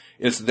issue.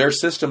 It's their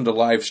system to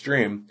live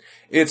stream.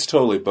 It's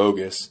totally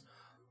bogus.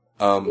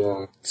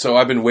 So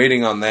I've been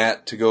waiting on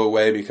that to go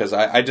away because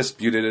I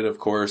disputed it, of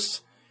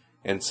course,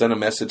 and sent a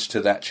message to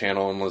that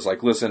channel and was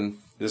like, listen,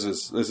 this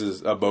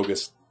is a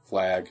bogus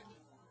flag.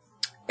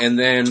 And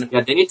then...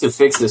 Yeah, they need to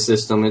fix the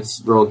system. It's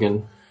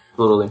broken.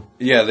 Totally.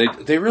 Yeah,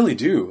 they really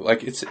do.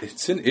 Like,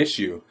 it's an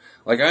issue.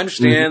 Like, I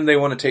understand they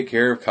want to take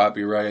care of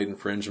copyright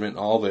infringement and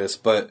all this,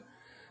 but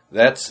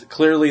that's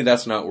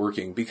not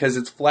working because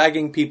it's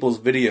flagging people's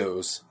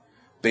videos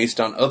based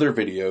on other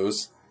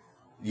videos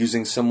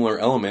using similar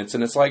elements,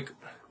 and it's like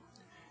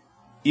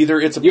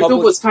either it's a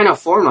YouTube was kind of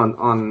formed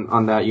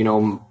on that,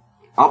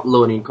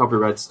 uploading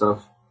copyright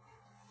stuff.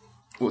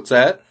 What's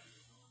that?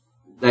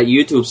 That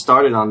YouTube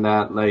started on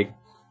that, like,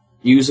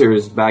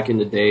 users back in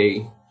the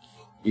day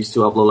used to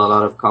upload a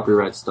lot of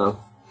copyright stuff.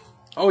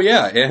 Oh,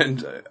 yeah,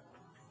 and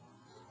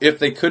if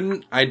they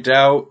couldn't, I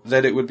doubt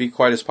that it would be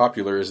quite as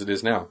popular as it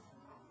is now.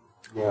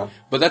 Yeah.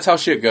 But that's how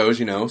shit goes,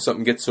 you know.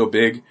 Something gets so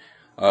big,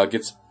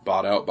 gets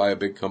bought out by a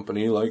big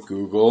company like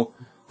Google.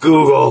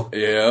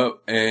 Yeah,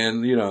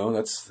 and you know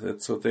that's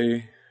what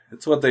they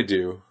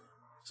do.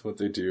 It's what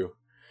they do.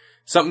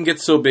 Something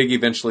gets so big,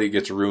 eventually it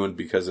gets ruined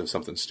because of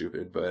something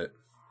stupid. But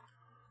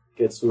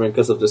gets ruined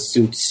because of the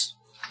suits.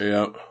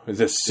 Yeah,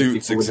 the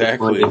suits,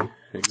 exactly.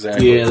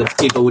 Exactly. Yeah, the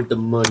people with the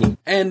money.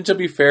 And to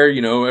be fair,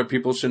 you know,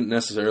 people shouldn't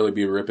necessarily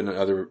be ripping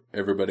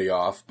everybody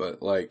off,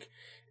 but like,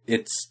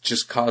 it's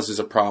just causes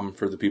a problem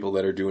for the people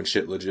that are doing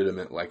shit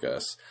legitimate like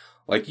us.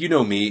 Like, you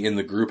know me in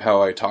the group,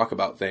 how I talk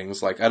about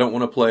things. Like, I don't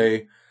want to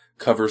play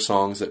cover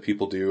songs that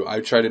people do. I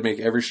try to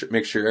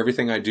make sure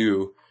everything I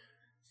do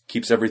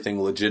keeps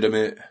everything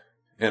legitimate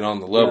and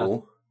on the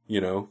level, you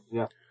know?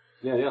 Yeah.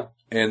 Yeah, yeah.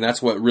 And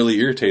that's what really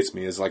irritates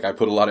me is like I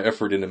put a lot of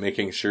effort into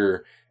making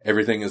sure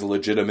everything is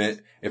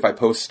legitimate. If I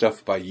post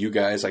stuff by you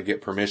guys, I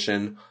get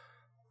permission.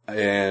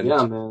 And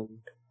yeah, man.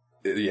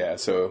 Yeah,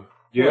 so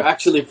you're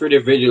actually pretty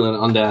vigilant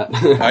on that.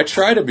 I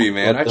try to be,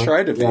 man. I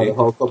try to be. Yeah, the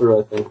whole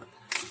copyright thing.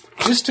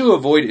 Just to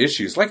avoid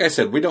issues. Like I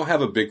said, we don't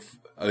have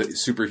a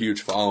super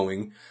huge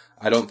following.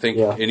 I don't think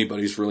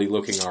anybody's really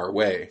looking our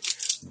way.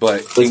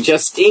 But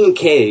just in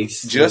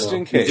case. Just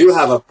in case. You do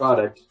have a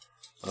product.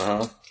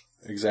 Uh-huh.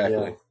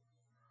 Exactly. Yeah.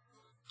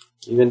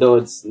 Even though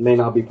it may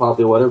not be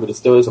popular, whatever, but it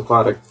still is a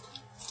product.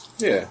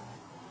 Yeah.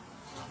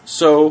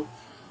 So,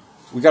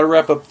 we got to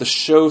wrap up the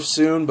show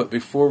soon, but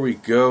before we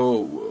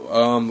go,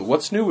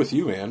 what's new with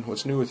you, man?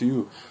 What's new with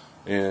you?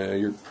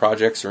 Your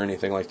projects or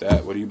anything like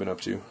that? What have you been up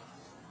to?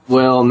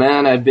 Well,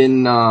 man, I've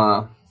been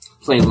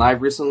playing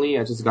live recently.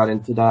 I just got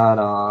into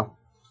that.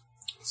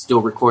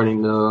 Still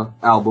recording the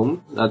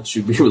album that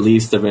should be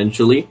released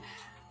eventually.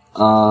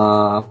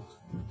 Pretty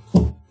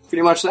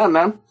much that,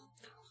 man.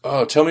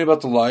 Oh, tell me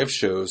about the live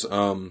shows.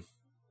 They've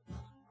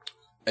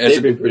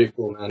been pretty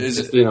cool, man. Is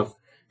it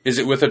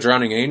with a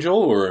Drowning Angel,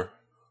 or?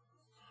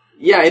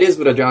 Yeah, it is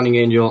with a Drowning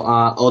Angel,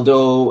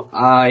 although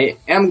I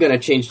am gonna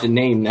change the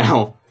name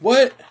now.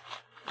 What?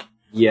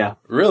 Yeah.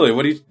 Really?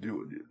 What do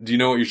you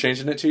know what you're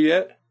changing it to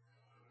yet?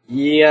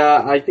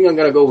 Yeah, I think I'm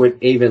gonna go with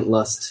Avent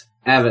Lust.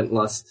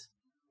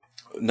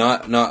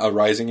 Not a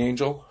Rising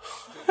Angel?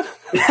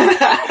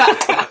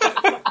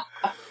 That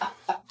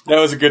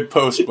was a good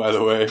post, by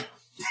the way.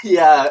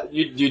 Yeah,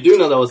 you do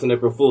know that was an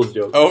April Fool's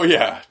joke. Oh,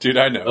 yeah. Dude,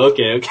 I know.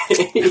 Okay.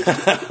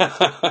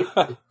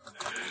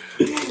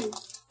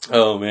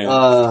 Oh,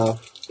 man.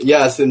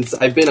 Yeah, since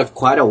I've been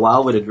quite a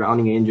while with a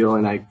Drowning Angel,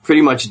 and I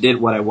pretty much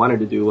did what I wanted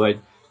to do, I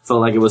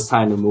felt like it was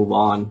time to move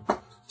on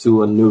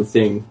to a new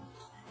thing.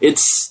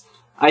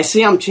 I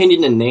say I'm changing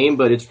the name,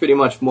 but it's pretty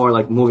much more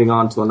like moving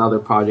on to another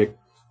project.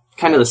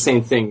 Kind of the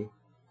same thing.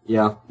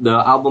 Yeah, the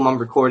album I'm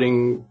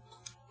recording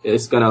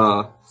is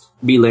gonna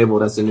be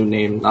labeled as a new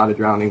name, not a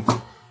Drowning.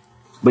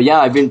 But yeah,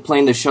 I've been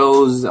playing the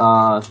shows.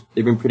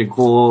 They've been pretty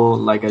cool.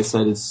 Like I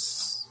said,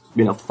 it's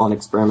been a fun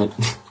experiment.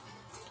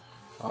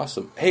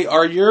 Awesome. Hey,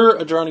 are your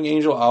A Drowning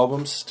Angel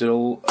albums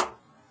still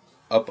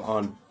up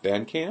on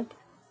Bandcamp?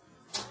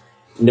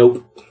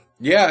 Nope.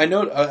 Yeah, I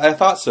know. I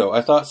thought so.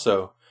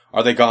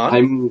 Are they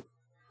gone?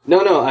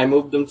 No, I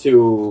moved them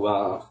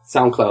to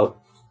SoundCloud.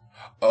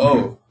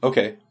 Oh,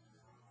 okay.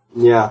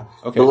 Yeah.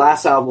 Okay. The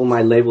last album,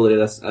 I labeled it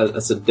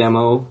as a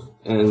demo,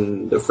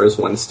 and the first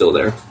one is still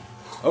there.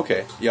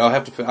 Okay. Yeah, I'll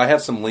have to. I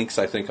have some links,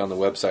 I think, on the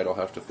website. I'll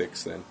have to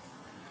fix then.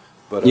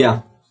 But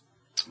yeah.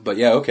 But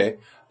yeah, okay.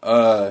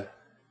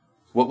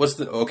 What was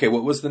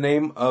the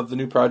name of the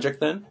new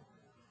project then?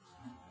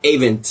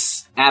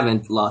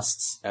 Avent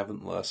Lust.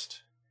 Avent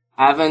Lust.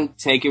 Avent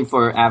taken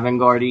for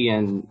avant-garde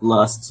and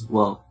Lust,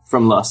 well,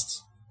 from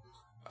Lust.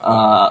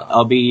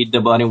 I'll be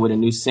debuting with a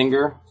new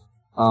singer,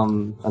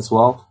 as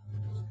well.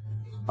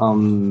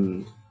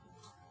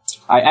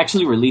 I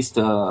actually released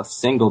a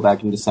single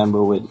back in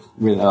December with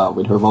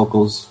her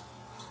vocals.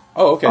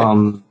 Oh, okay.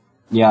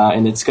 Yeah,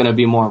 and it's gonna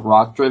be more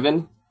rock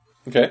driven.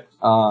 Okay.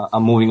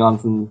 I'm moving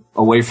on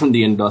away from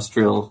the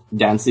industrial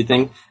dancey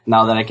thing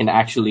now that I can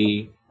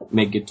actually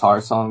make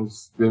guitar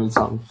driven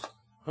songs.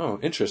 Oh,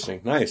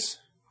 interesting. Nice.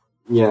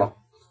 Yeah.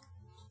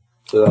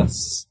 So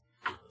that's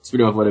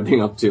pretty much what I've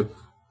been up to.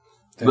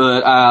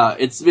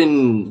 But it's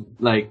been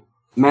like,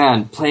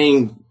 man,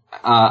 playing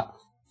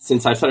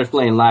since I started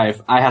playing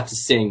live, I had to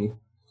sing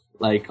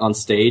like on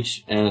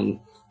stage,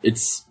 and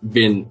it's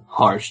been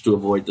harsh to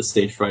avoid the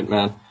stage fright,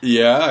 man.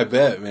 Yeah, I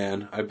bet,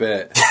 man. I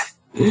bet.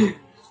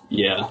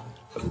 Yeah.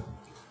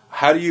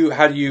 How do you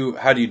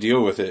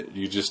deal with it?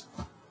 You just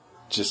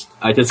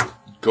I just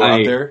go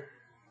out there?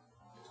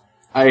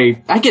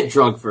 I get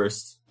drunk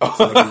first. So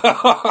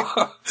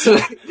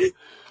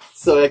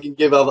I can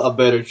give up a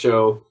better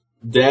show.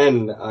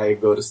 Then I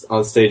go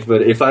on stage.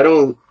 But if I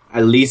don't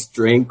at least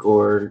drink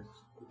or,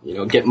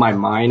 get my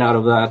mind out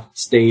of that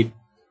state,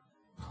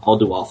 I'll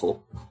do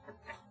awful.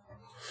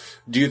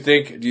 Do you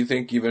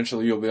think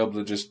eventually you'll be able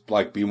to just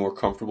like be more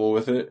comfortable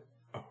with it?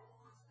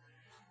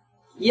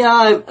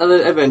 Yeah,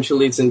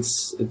 eventually,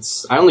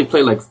 since I only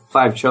played like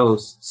 5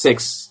 shows,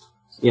 6,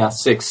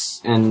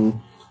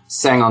 and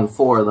sang on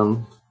 4 of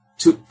them,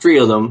 3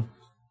 of them.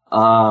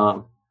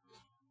 I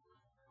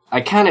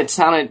it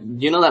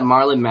sounded, you know that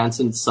Marlon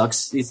Manson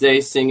sucks these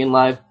days singing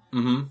live?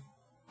 Mm-hmm.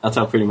 That's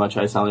how pretty much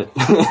I sounded.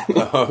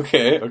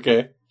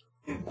 Okay.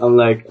 I'm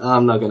like,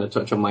 I'm not going to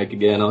touch a mic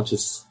again. I'll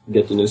just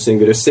get the new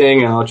singer to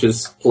sing and I'll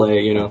just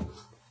play, you know.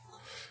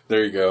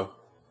 There you go.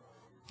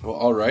 Well,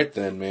 all right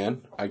then,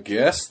 man. I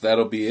guess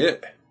that'll be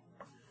it.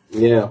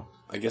 Yeah.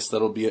 I guess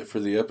that'll be it for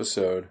the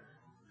episode.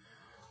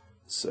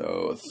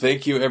 So,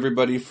 thank you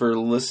everybody for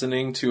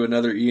listening to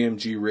another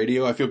EMG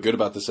Radio. I feel good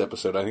about this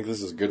episode. I think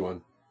this is a good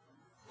one.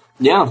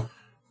 Yeah.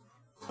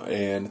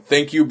 And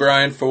thank you,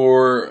 Brian,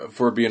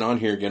 for being on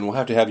here again. We'll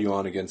have to have you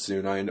on again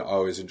soon. I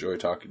always enjoy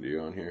talking to you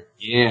on here.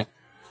 Yeah.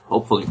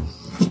 Hopefully.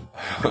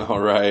 All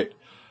right.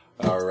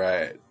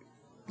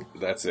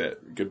 That's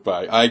it.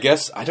 Goodbye. I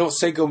guess I don't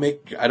say go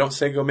make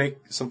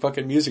some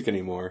fucking music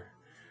anymore.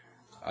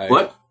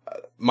 What?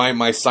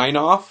 My sign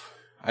off?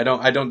 I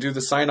don't do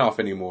the sign off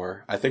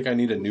anymore. I think I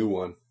need a new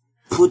one.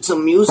 Put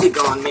some music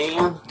on,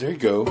 man. There you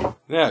go.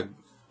 Yeah.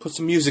 Put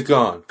some music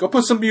on. Go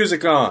put some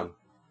music on.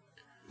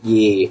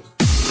 Yeah.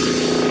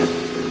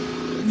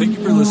 Thank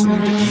you for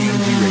listening to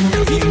EMG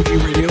Radio. EMG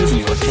Radio is an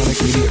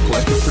electronic media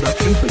collective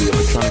production for the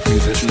Electronic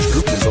Musicians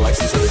Group and is a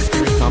license under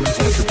Creative Commons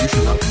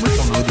Attribution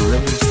Non-Commercial No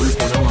Derivatives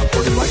 3.0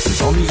 Unported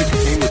license. All music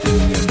contained within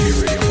the EMG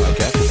Radio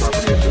podcast is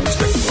property of the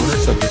respective owner,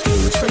 subject to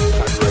the respective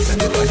copyrights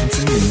and or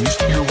licensing and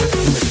used here with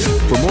permission.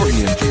 For more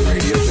EMG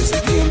Radio,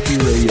 visit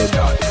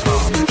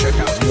emgradio.com and check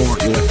out more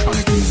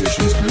Electronic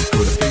Musicians Group.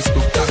 Go to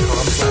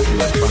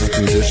facebook.com/Electronic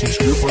Musicians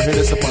Group or hit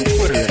us up on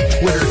Twitter at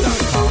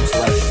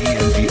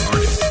twitter.com/EMG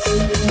Artists.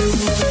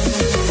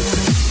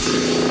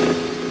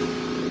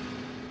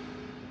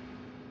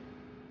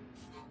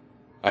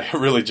 I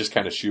really just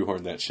kind of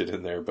shoehorned that shit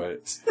in there,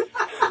 but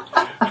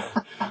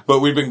but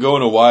we've been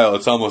going a while.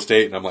 It's almost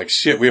 8, and I'm like,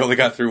 shit, we only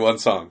got through one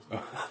song.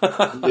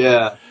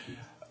 Yeah.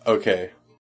 Okay.